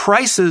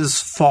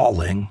prices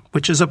falling,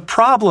 which is a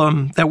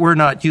problem that we're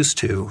not used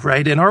to,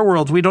 right? In our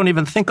world, we don't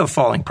even think of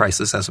falling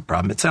prices as a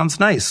problem. It sounds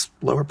nice,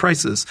 lower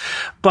prices.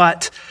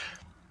 But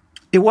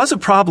it was a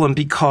problem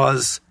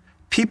because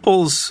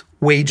people's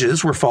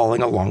wages were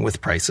falling along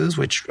with prices,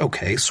 which,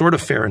 okay, sort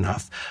of fair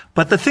enough.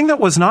 But the thing that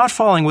was not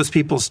falling was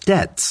people's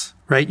debts.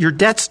 Right? Your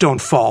debts don't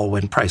fall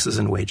when prices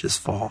and wages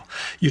fall.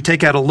 You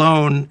take out a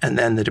loan and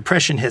then the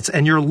depression hits,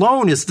 and your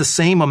loan is the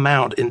same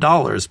amount in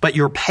dollars, but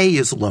your pay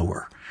is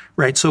lower,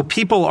 right? So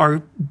people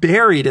are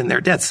buried in their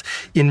debts.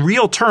 In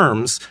real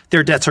terms,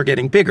 their debts are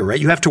getting bigger, right?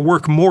 You have to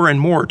work more and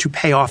more to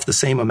pay off the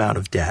same amount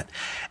of debt.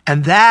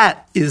 And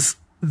that is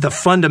the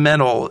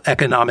fundamental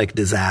economic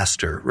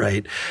disaster,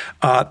 right?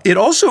 It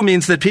also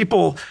means that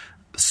people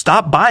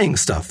stop buying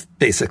stuff,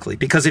 basically,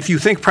 because if you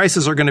think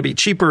prices are going to be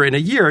cheaper in a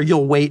year,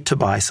 you'll wait to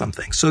buy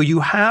something. So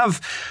you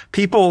have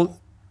people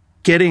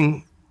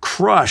getting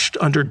crushed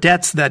under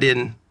debts that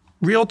in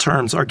real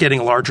terms are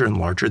getting larger and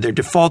larger. They're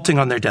defaulting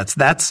on their debts.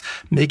 That's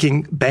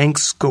making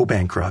banks go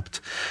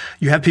bankrupt.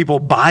 You have people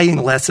buying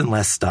less and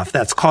less stuff.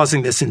 That's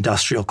causing this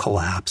industrial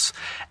collapse.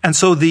 And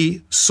so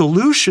the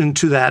solution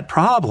to that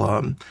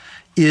problem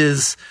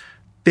is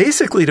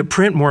basically to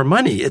print more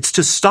money. It's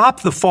to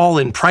stop the fall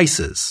in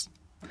prices.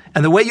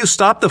 And the way you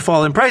stop the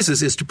fall in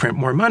prices is to print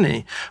more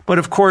money. But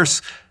of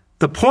course,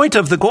 the point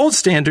of the gold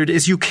standard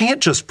is you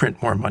can't just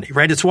print more money,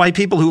 right? It's why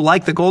people who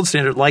like the gold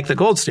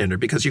standard,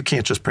 because you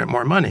can't just print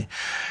more money.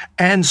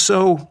 And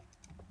so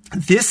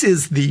this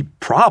is the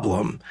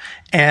problem.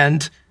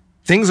 And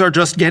things are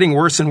just getting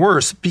worse and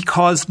worse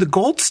because the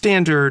gold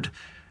standard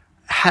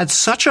had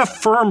such a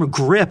firm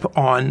grip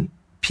on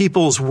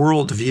people's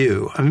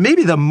worldview. I mean,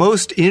 maybe the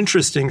most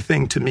interesting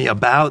thing to me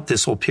about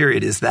this whole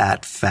period is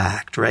that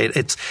fact, right?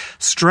 It's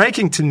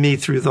striking to me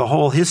through the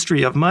whole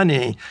history of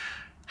money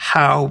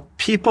how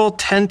people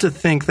tend to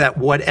think that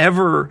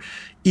whatever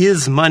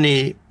is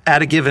money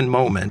at a given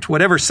moment,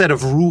 whatever set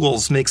of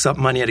rules makes up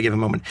money at a given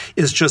moment,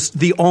 is just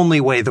the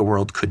only way the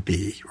world could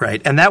be,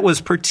 right? And that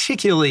was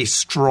particularly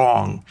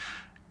strong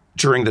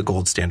during the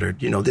gold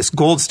standard, this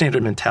gold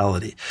standard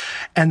mentality.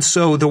 And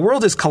so the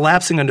world is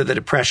collapsing under the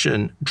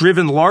Depression,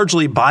 driven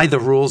largely by the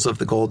rules of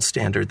the gold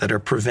standard that are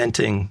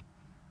preventing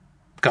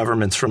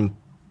governments from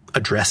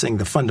addressing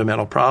the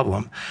fundamental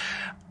problem.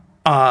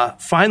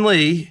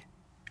 Finally,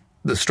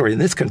 the story in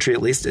this country,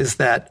 at least, is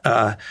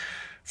that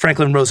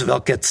Franklin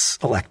Roosevelt gets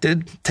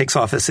elected, takes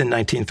office in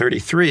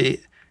 1933,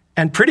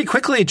 and pretty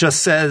quickly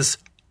just says,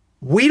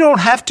 we don't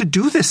have to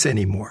do this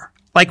anymore.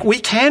 Like, we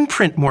can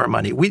print more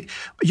money.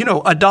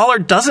 A dollar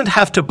doesn't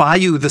have to buy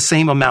you the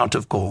same amount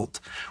of gold.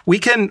 We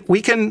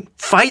can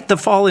fight the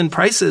fall in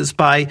prices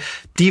by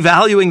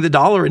devaluing the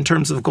dollar in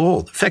terms of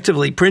gold,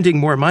 effectively printing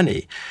more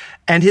money.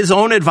 And his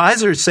own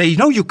advisors say,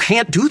 you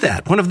can't do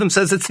that. One of them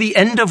says it's the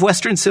end of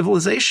Western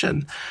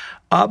civilization.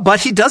 But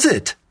he does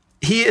it.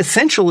 He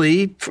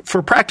essentially,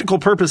 for practical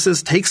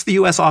purposes, takes the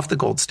U.S. off the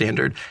gold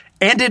standard,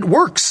 and it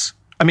works.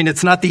 I mean,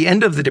 it's not the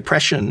end of the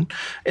Depression.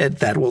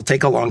 That will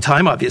take a long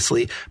time,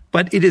 obviously,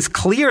 but it is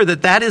clear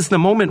that that is the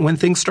moment when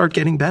things start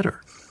getting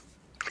better.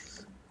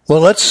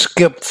 Well, let's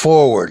skip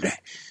forward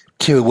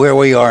to where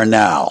we are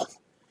now.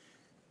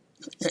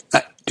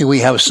 Do we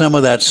have some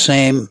of that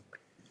same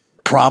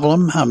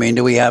problem? I mean,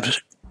 do we have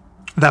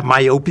that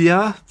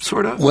myopia,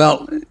 sort of?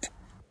 Well,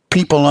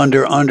 people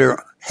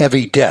under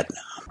heavy debt.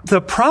 The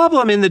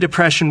problem in the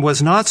Depression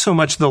was not so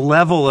much the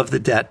level of the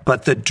debt,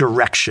 but the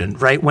direction,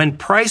 right? When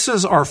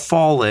prices are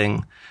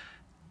falling,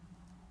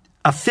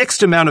 a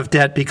fixed amount of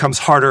debt becomes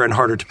harder and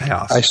harder to pay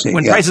off. I see.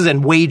 When prices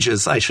and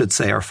wages, I should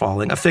say, are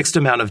falling, a fixed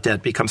amount of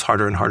debt becomes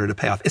harder and harder to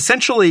pay off.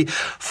 Essentially,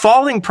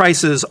 falling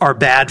prices are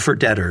bad for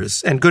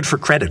debtors and good for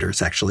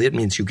creditors, actually. It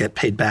means you get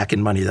paid back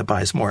in money that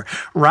buys more.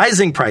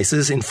 Rising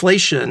prices,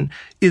 inflation,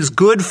 is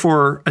good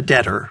for a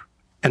debtor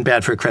and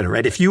bad for a creditor,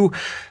 right? If you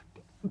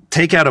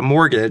take out a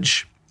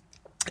mortgage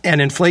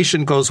and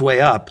inflation goes way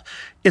up,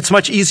 it's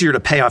much easier to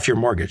pay off your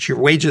mortgage. Your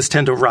wages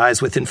tend to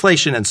rise with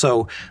inflation, and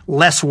so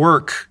less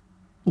work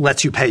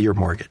lets you pay your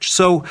mortgage.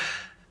 So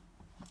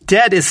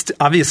debt is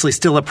obviously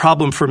still a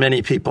problem for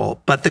many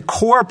people, but the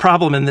core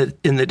problem in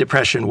the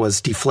Depression was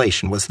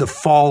deflation, was the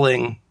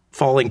falling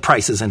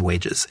prices and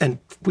wages. And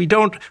we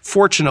don't,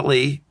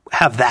 fortunately,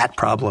 have that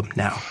problem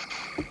now.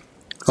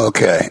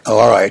 Okay.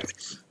 All right.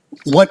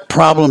 What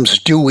problems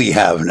do we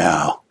have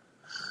now?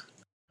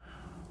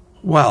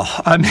 Well,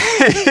 I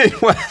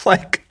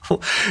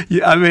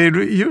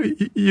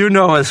mean, you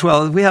know as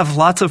well. We have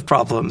lots of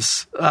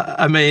problems.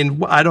 I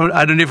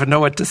don't even know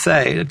what to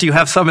say. Do you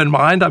have some in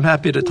mind? I'm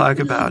happy to talk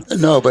about.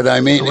 No, but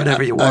I mean,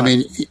 whatever you want.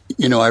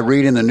 I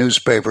read in the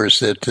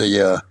newspapers that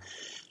the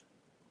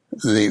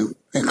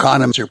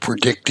economists are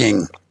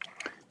predicting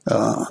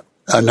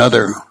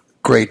another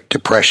Great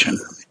Depression,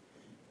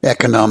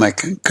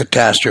 economic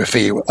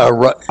catastrophe.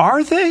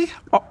 Are they?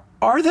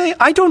 Are they?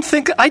 I don't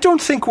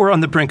think we're on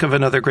the brink of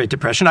another Great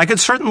Depression. I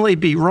could certainly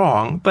be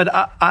wrong, but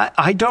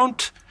I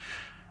don't.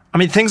 I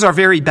mean, things are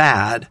very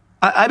bad.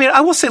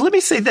 I will say, let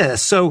me say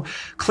this. So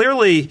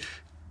clearly,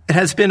 it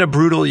has been a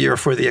brutal year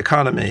for the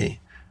economy.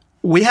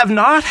 We have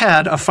not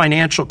had a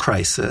financial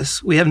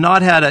crisis. We have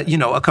not had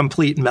a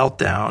complete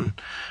meltdown.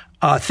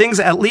 Things,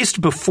 at least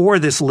before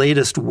this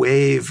latest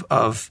wave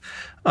of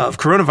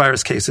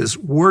coronavirus cases,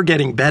 were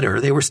getting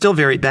better. They were still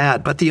very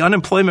bad, but the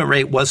unemployment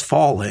rate was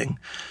falling.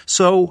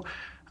 So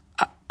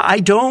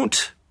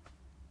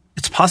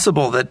it's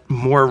possible that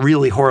more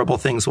really horrible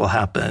things will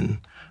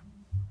happen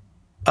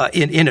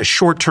in a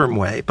short-term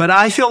way. But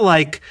I feel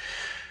like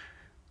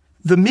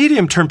the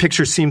medium-term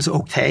picture seems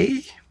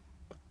okay.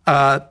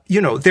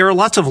 There are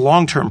lots of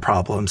long-term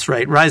problems,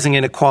 right? Rising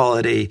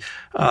inequality,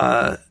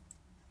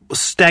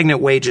 stagnant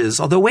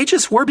wages, although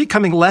wages were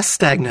becoming less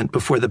stagnant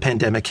before the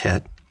pandemic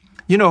hit.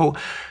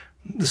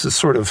 This is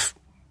sort of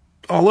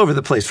all over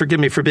the place. Forgive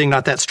me for being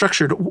not that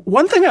structured.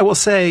 One thing I will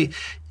say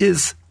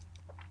is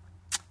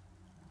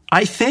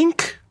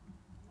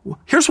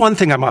here's one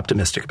thing I'm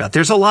optimistic about.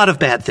 There's a lot of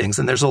bad things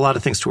and there's a lot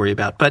of things to worry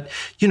about. But,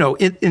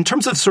 in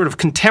terms of sort of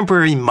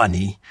contemporary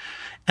money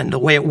and the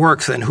way it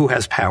works and who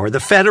has power. The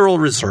Federal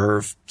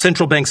Reserve,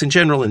 central banks in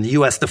general in the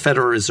U.S., the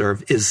Federal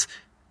Reserve is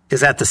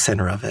at the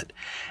center of it.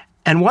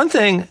 And one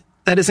thing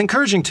that is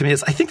encouraging to me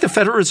is I think the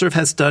Federal Reserve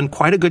has done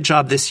quite a good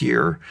job this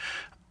year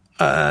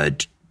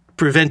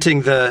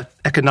preventing the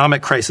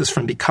economic crisis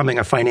from becoming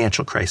a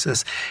financial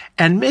crisis.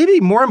 And maybe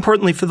more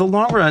importantly for the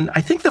long run,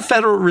 I think the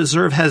Federal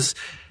Reserve has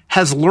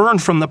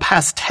learned from the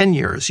past 10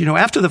 years. You know,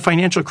 after the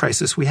financial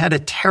crisis, we had a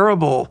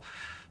terrible,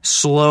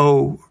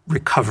 slow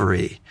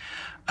recovery.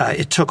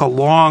 It took a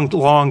long,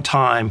 long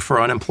time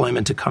for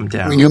unemployment to come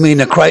down. You mean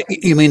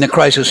the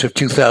crisis of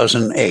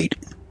 2008?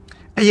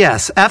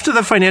 Yes. After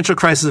the financial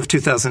crisis of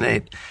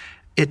 2008,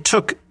 it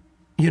took,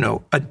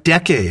 a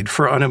decade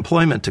for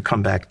unemployment to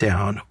come back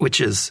down, which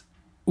is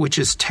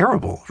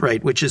terrible,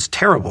 right? Which is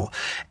terrible.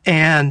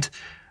 And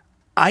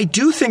I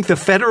do think the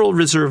Federal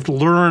Reserve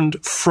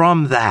learned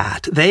from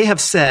that. They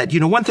have said,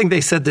 one thing they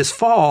said this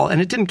fall,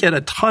 and it didn't get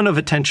a ton of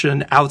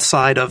attention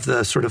outside of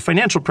the sort of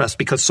financial press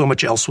because so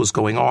much else was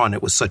going on.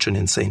 It was such an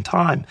insane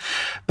time.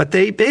 But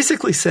they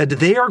basically said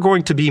they are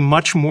going to be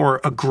much more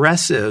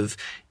aggressive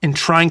in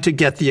trying to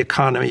get the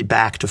economy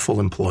back to full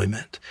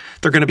employment.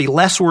 They're going to be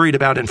less worried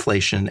about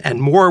inflation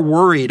and more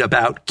worried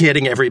about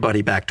getting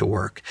everybody back to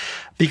work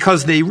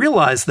because they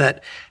realize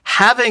that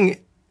having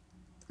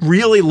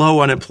really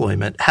low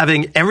unemployment,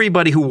 having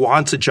everybody who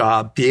wants a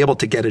job be able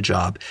to get a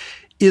job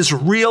is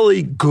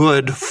really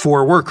good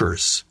for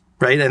workers,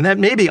 right? And that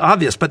may be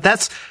obvious, but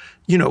that's,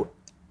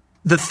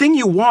 the thing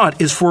you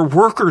want is for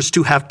workers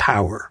to have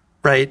power,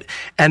 right?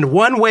 And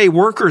one way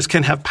workers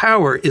can have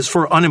power is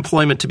for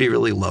unemployment to be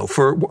really low,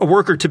 for a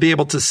worker to be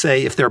able to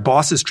say, if their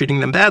boss is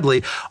treating them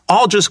badly,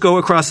 I'll just go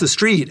across the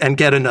street and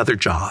get another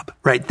job,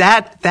 right?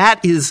 That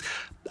is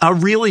a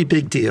really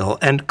big deal.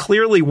 And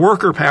clearly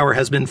worker power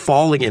has been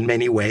falling in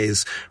many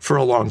ways for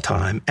a long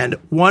time. And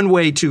one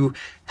way to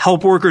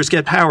help workers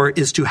get power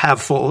is to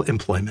have full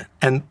employment.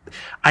 And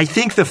I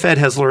think the Fed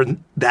has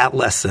learned that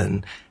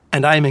lesson,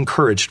 and I am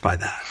encouraged by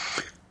that.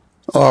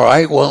 All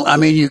right. Well, I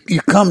mean,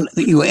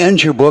 you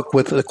end your book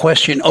with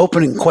the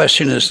opening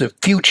question is the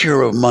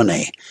future of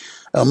money.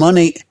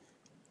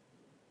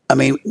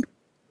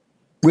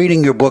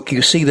 Reading your book,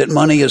 you see that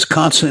money is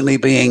constantly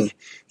being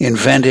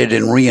invented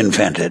and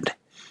reinvented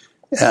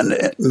and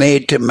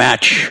made to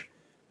match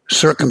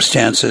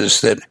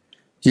circumstances that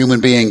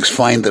human beings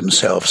find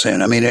themselves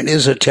in. I mean, it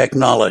is a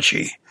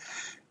technology,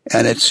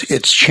 and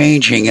it's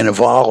changing and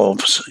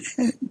evolves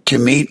to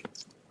meet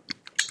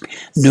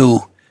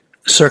new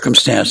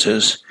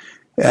circumstances.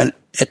 And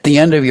at the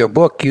end of your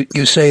book,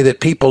 you say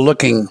that people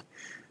looking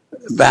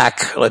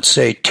back, let's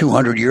say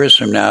 200 years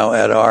from now,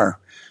 at our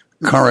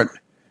current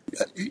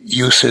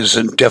uses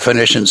and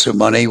definitions of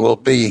money will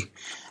think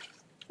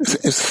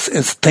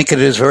it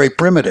is very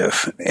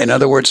primitive. In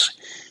other words,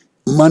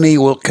 money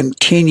will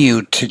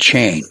continue to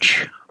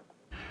change.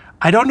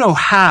 I don't know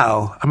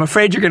how. I'm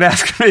afraid you're going to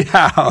ask me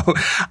how.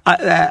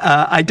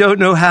 I don't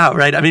know how,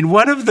 right? I mean,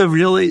 one of the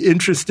really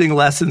interesting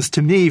lessons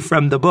to me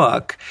from the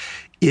book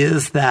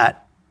is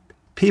that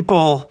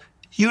people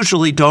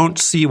usually don't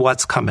see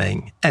what's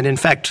coming. And in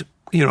fact,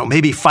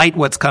 maybe fight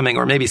what's coming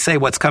or maybe say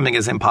what's coming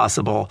is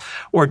impossible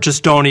or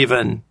just don't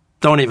even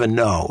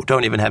know,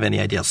 don't even have any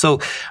idea.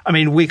 So, I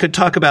mean, we could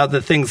talk about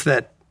the things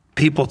that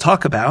people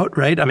talk about,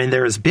 right? I mean,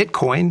 there is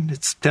Bitcoin.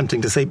 It's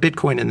tempting to say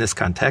Bitcoin in this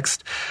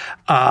context.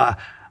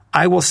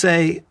 I will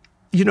say,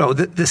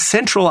 the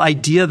central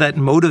idea that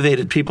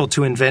motivated people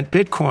to invent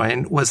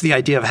Bitcoin was the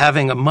idea of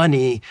having a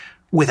money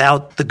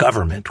without the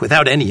government,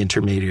 without any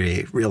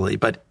intermediary, really,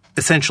 but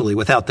essentially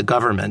without the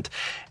government.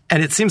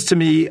 And it seems to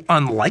me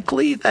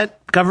unlikely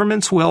that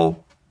governments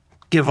will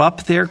give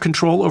up their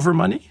control over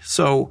money.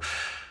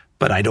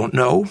 But I don't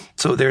know.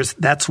 So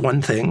that's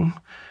one thing.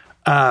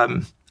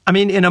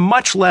 In a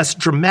much less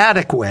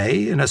dramatic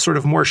way, in a sort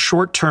of more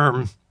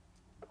short-term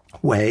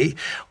way,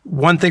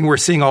 one thing we're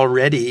seeing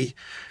already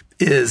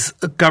is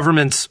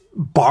governments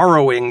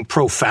borrowing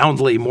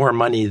profoundly more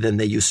money than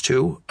they used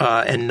to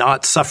and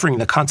not suffering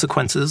the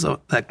consequences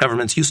that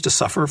governments used to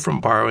suffer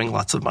from borrowing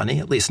lots of money,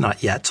 at least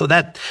not yet. So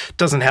that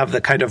doesn't have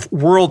the kind of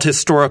world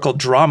historical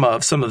drama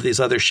of some of these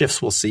other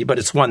shifts we'll see, but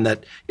it's one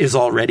that is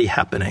already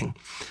happening.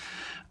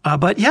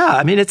 But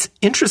it's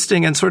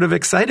interesting and sort of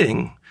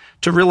exciting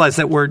to realize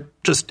that we're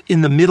just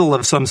in the middle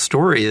of some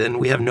story and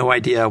we have no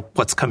idea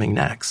what's coming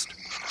next.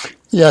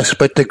 Yes,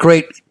 but the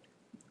great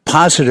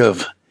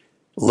positive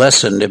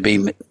lesson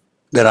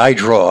that I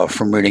draw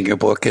from reading your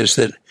book is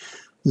that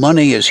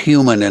money is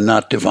human and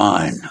not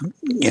divine.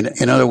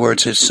 In other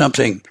words, it's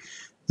something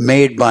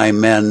made by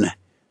men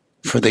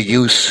for the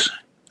use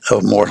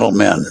of mortal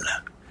men.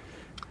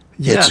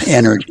 Yes.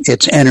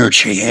 It's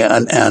energy,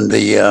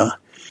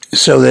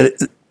 so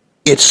that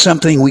it's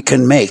something we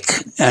can make,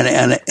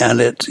 and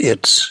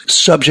it's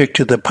subject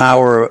to the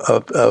power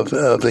of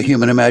the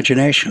human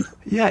imagination.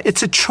 Yeah,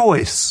 it's a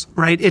choice,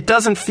 right? It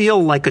doesn't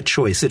feel like a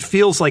choice. It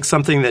feels like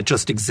something that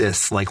just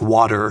exists, like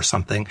water or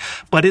something.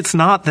 But it's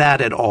not that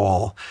at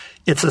all.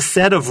 It's a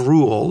set of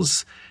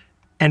rules,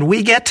 and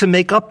we get to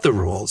make up the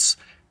rules.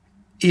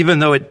 even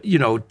though it,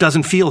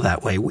 doesn't feel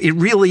that way. It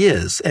really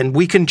is. And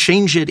we can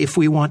change it if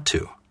we want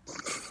to.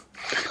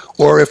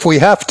 Or if we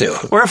have to.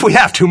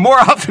 More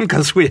often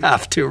because we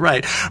have to,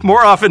 right.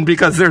 More often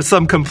because there's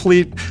some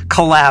complete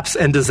collapse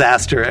and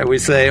disaster, and we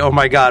say, oh,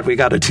 my God, we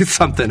got to do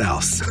something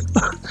else.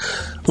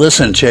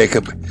 Listen,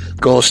 Jacob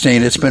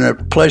Goldstein, it's been a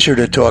pleasure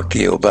to talk to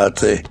you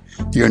about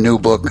your new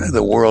book,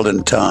 The World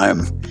in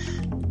Time,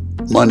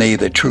 Money,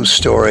 the True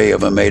Story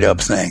of a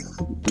Made-Up Thing.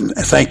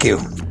 Thank you.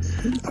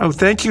 Oh,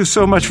 thank you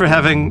so much for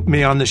having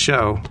me on the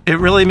show. It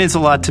really means a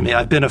lot to me.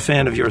 I've been a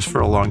fan of yours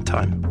for a long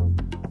time.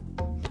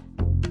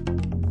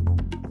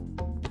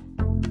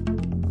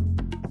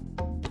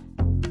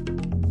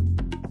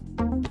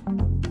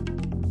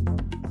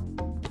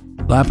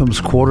 Lapham's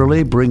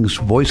Quarterly brings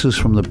voices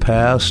from the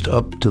past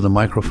up to the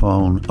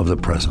microphone of the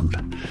present.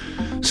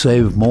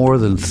 Save more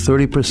than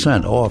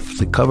 30% off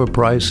the cover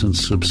price and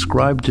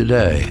subscribe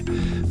today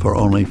for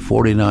only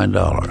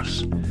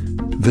 $49.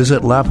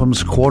 Visit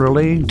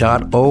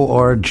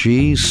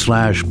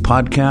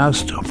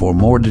laphamsquarterly.org/podcast for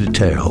more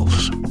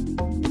details.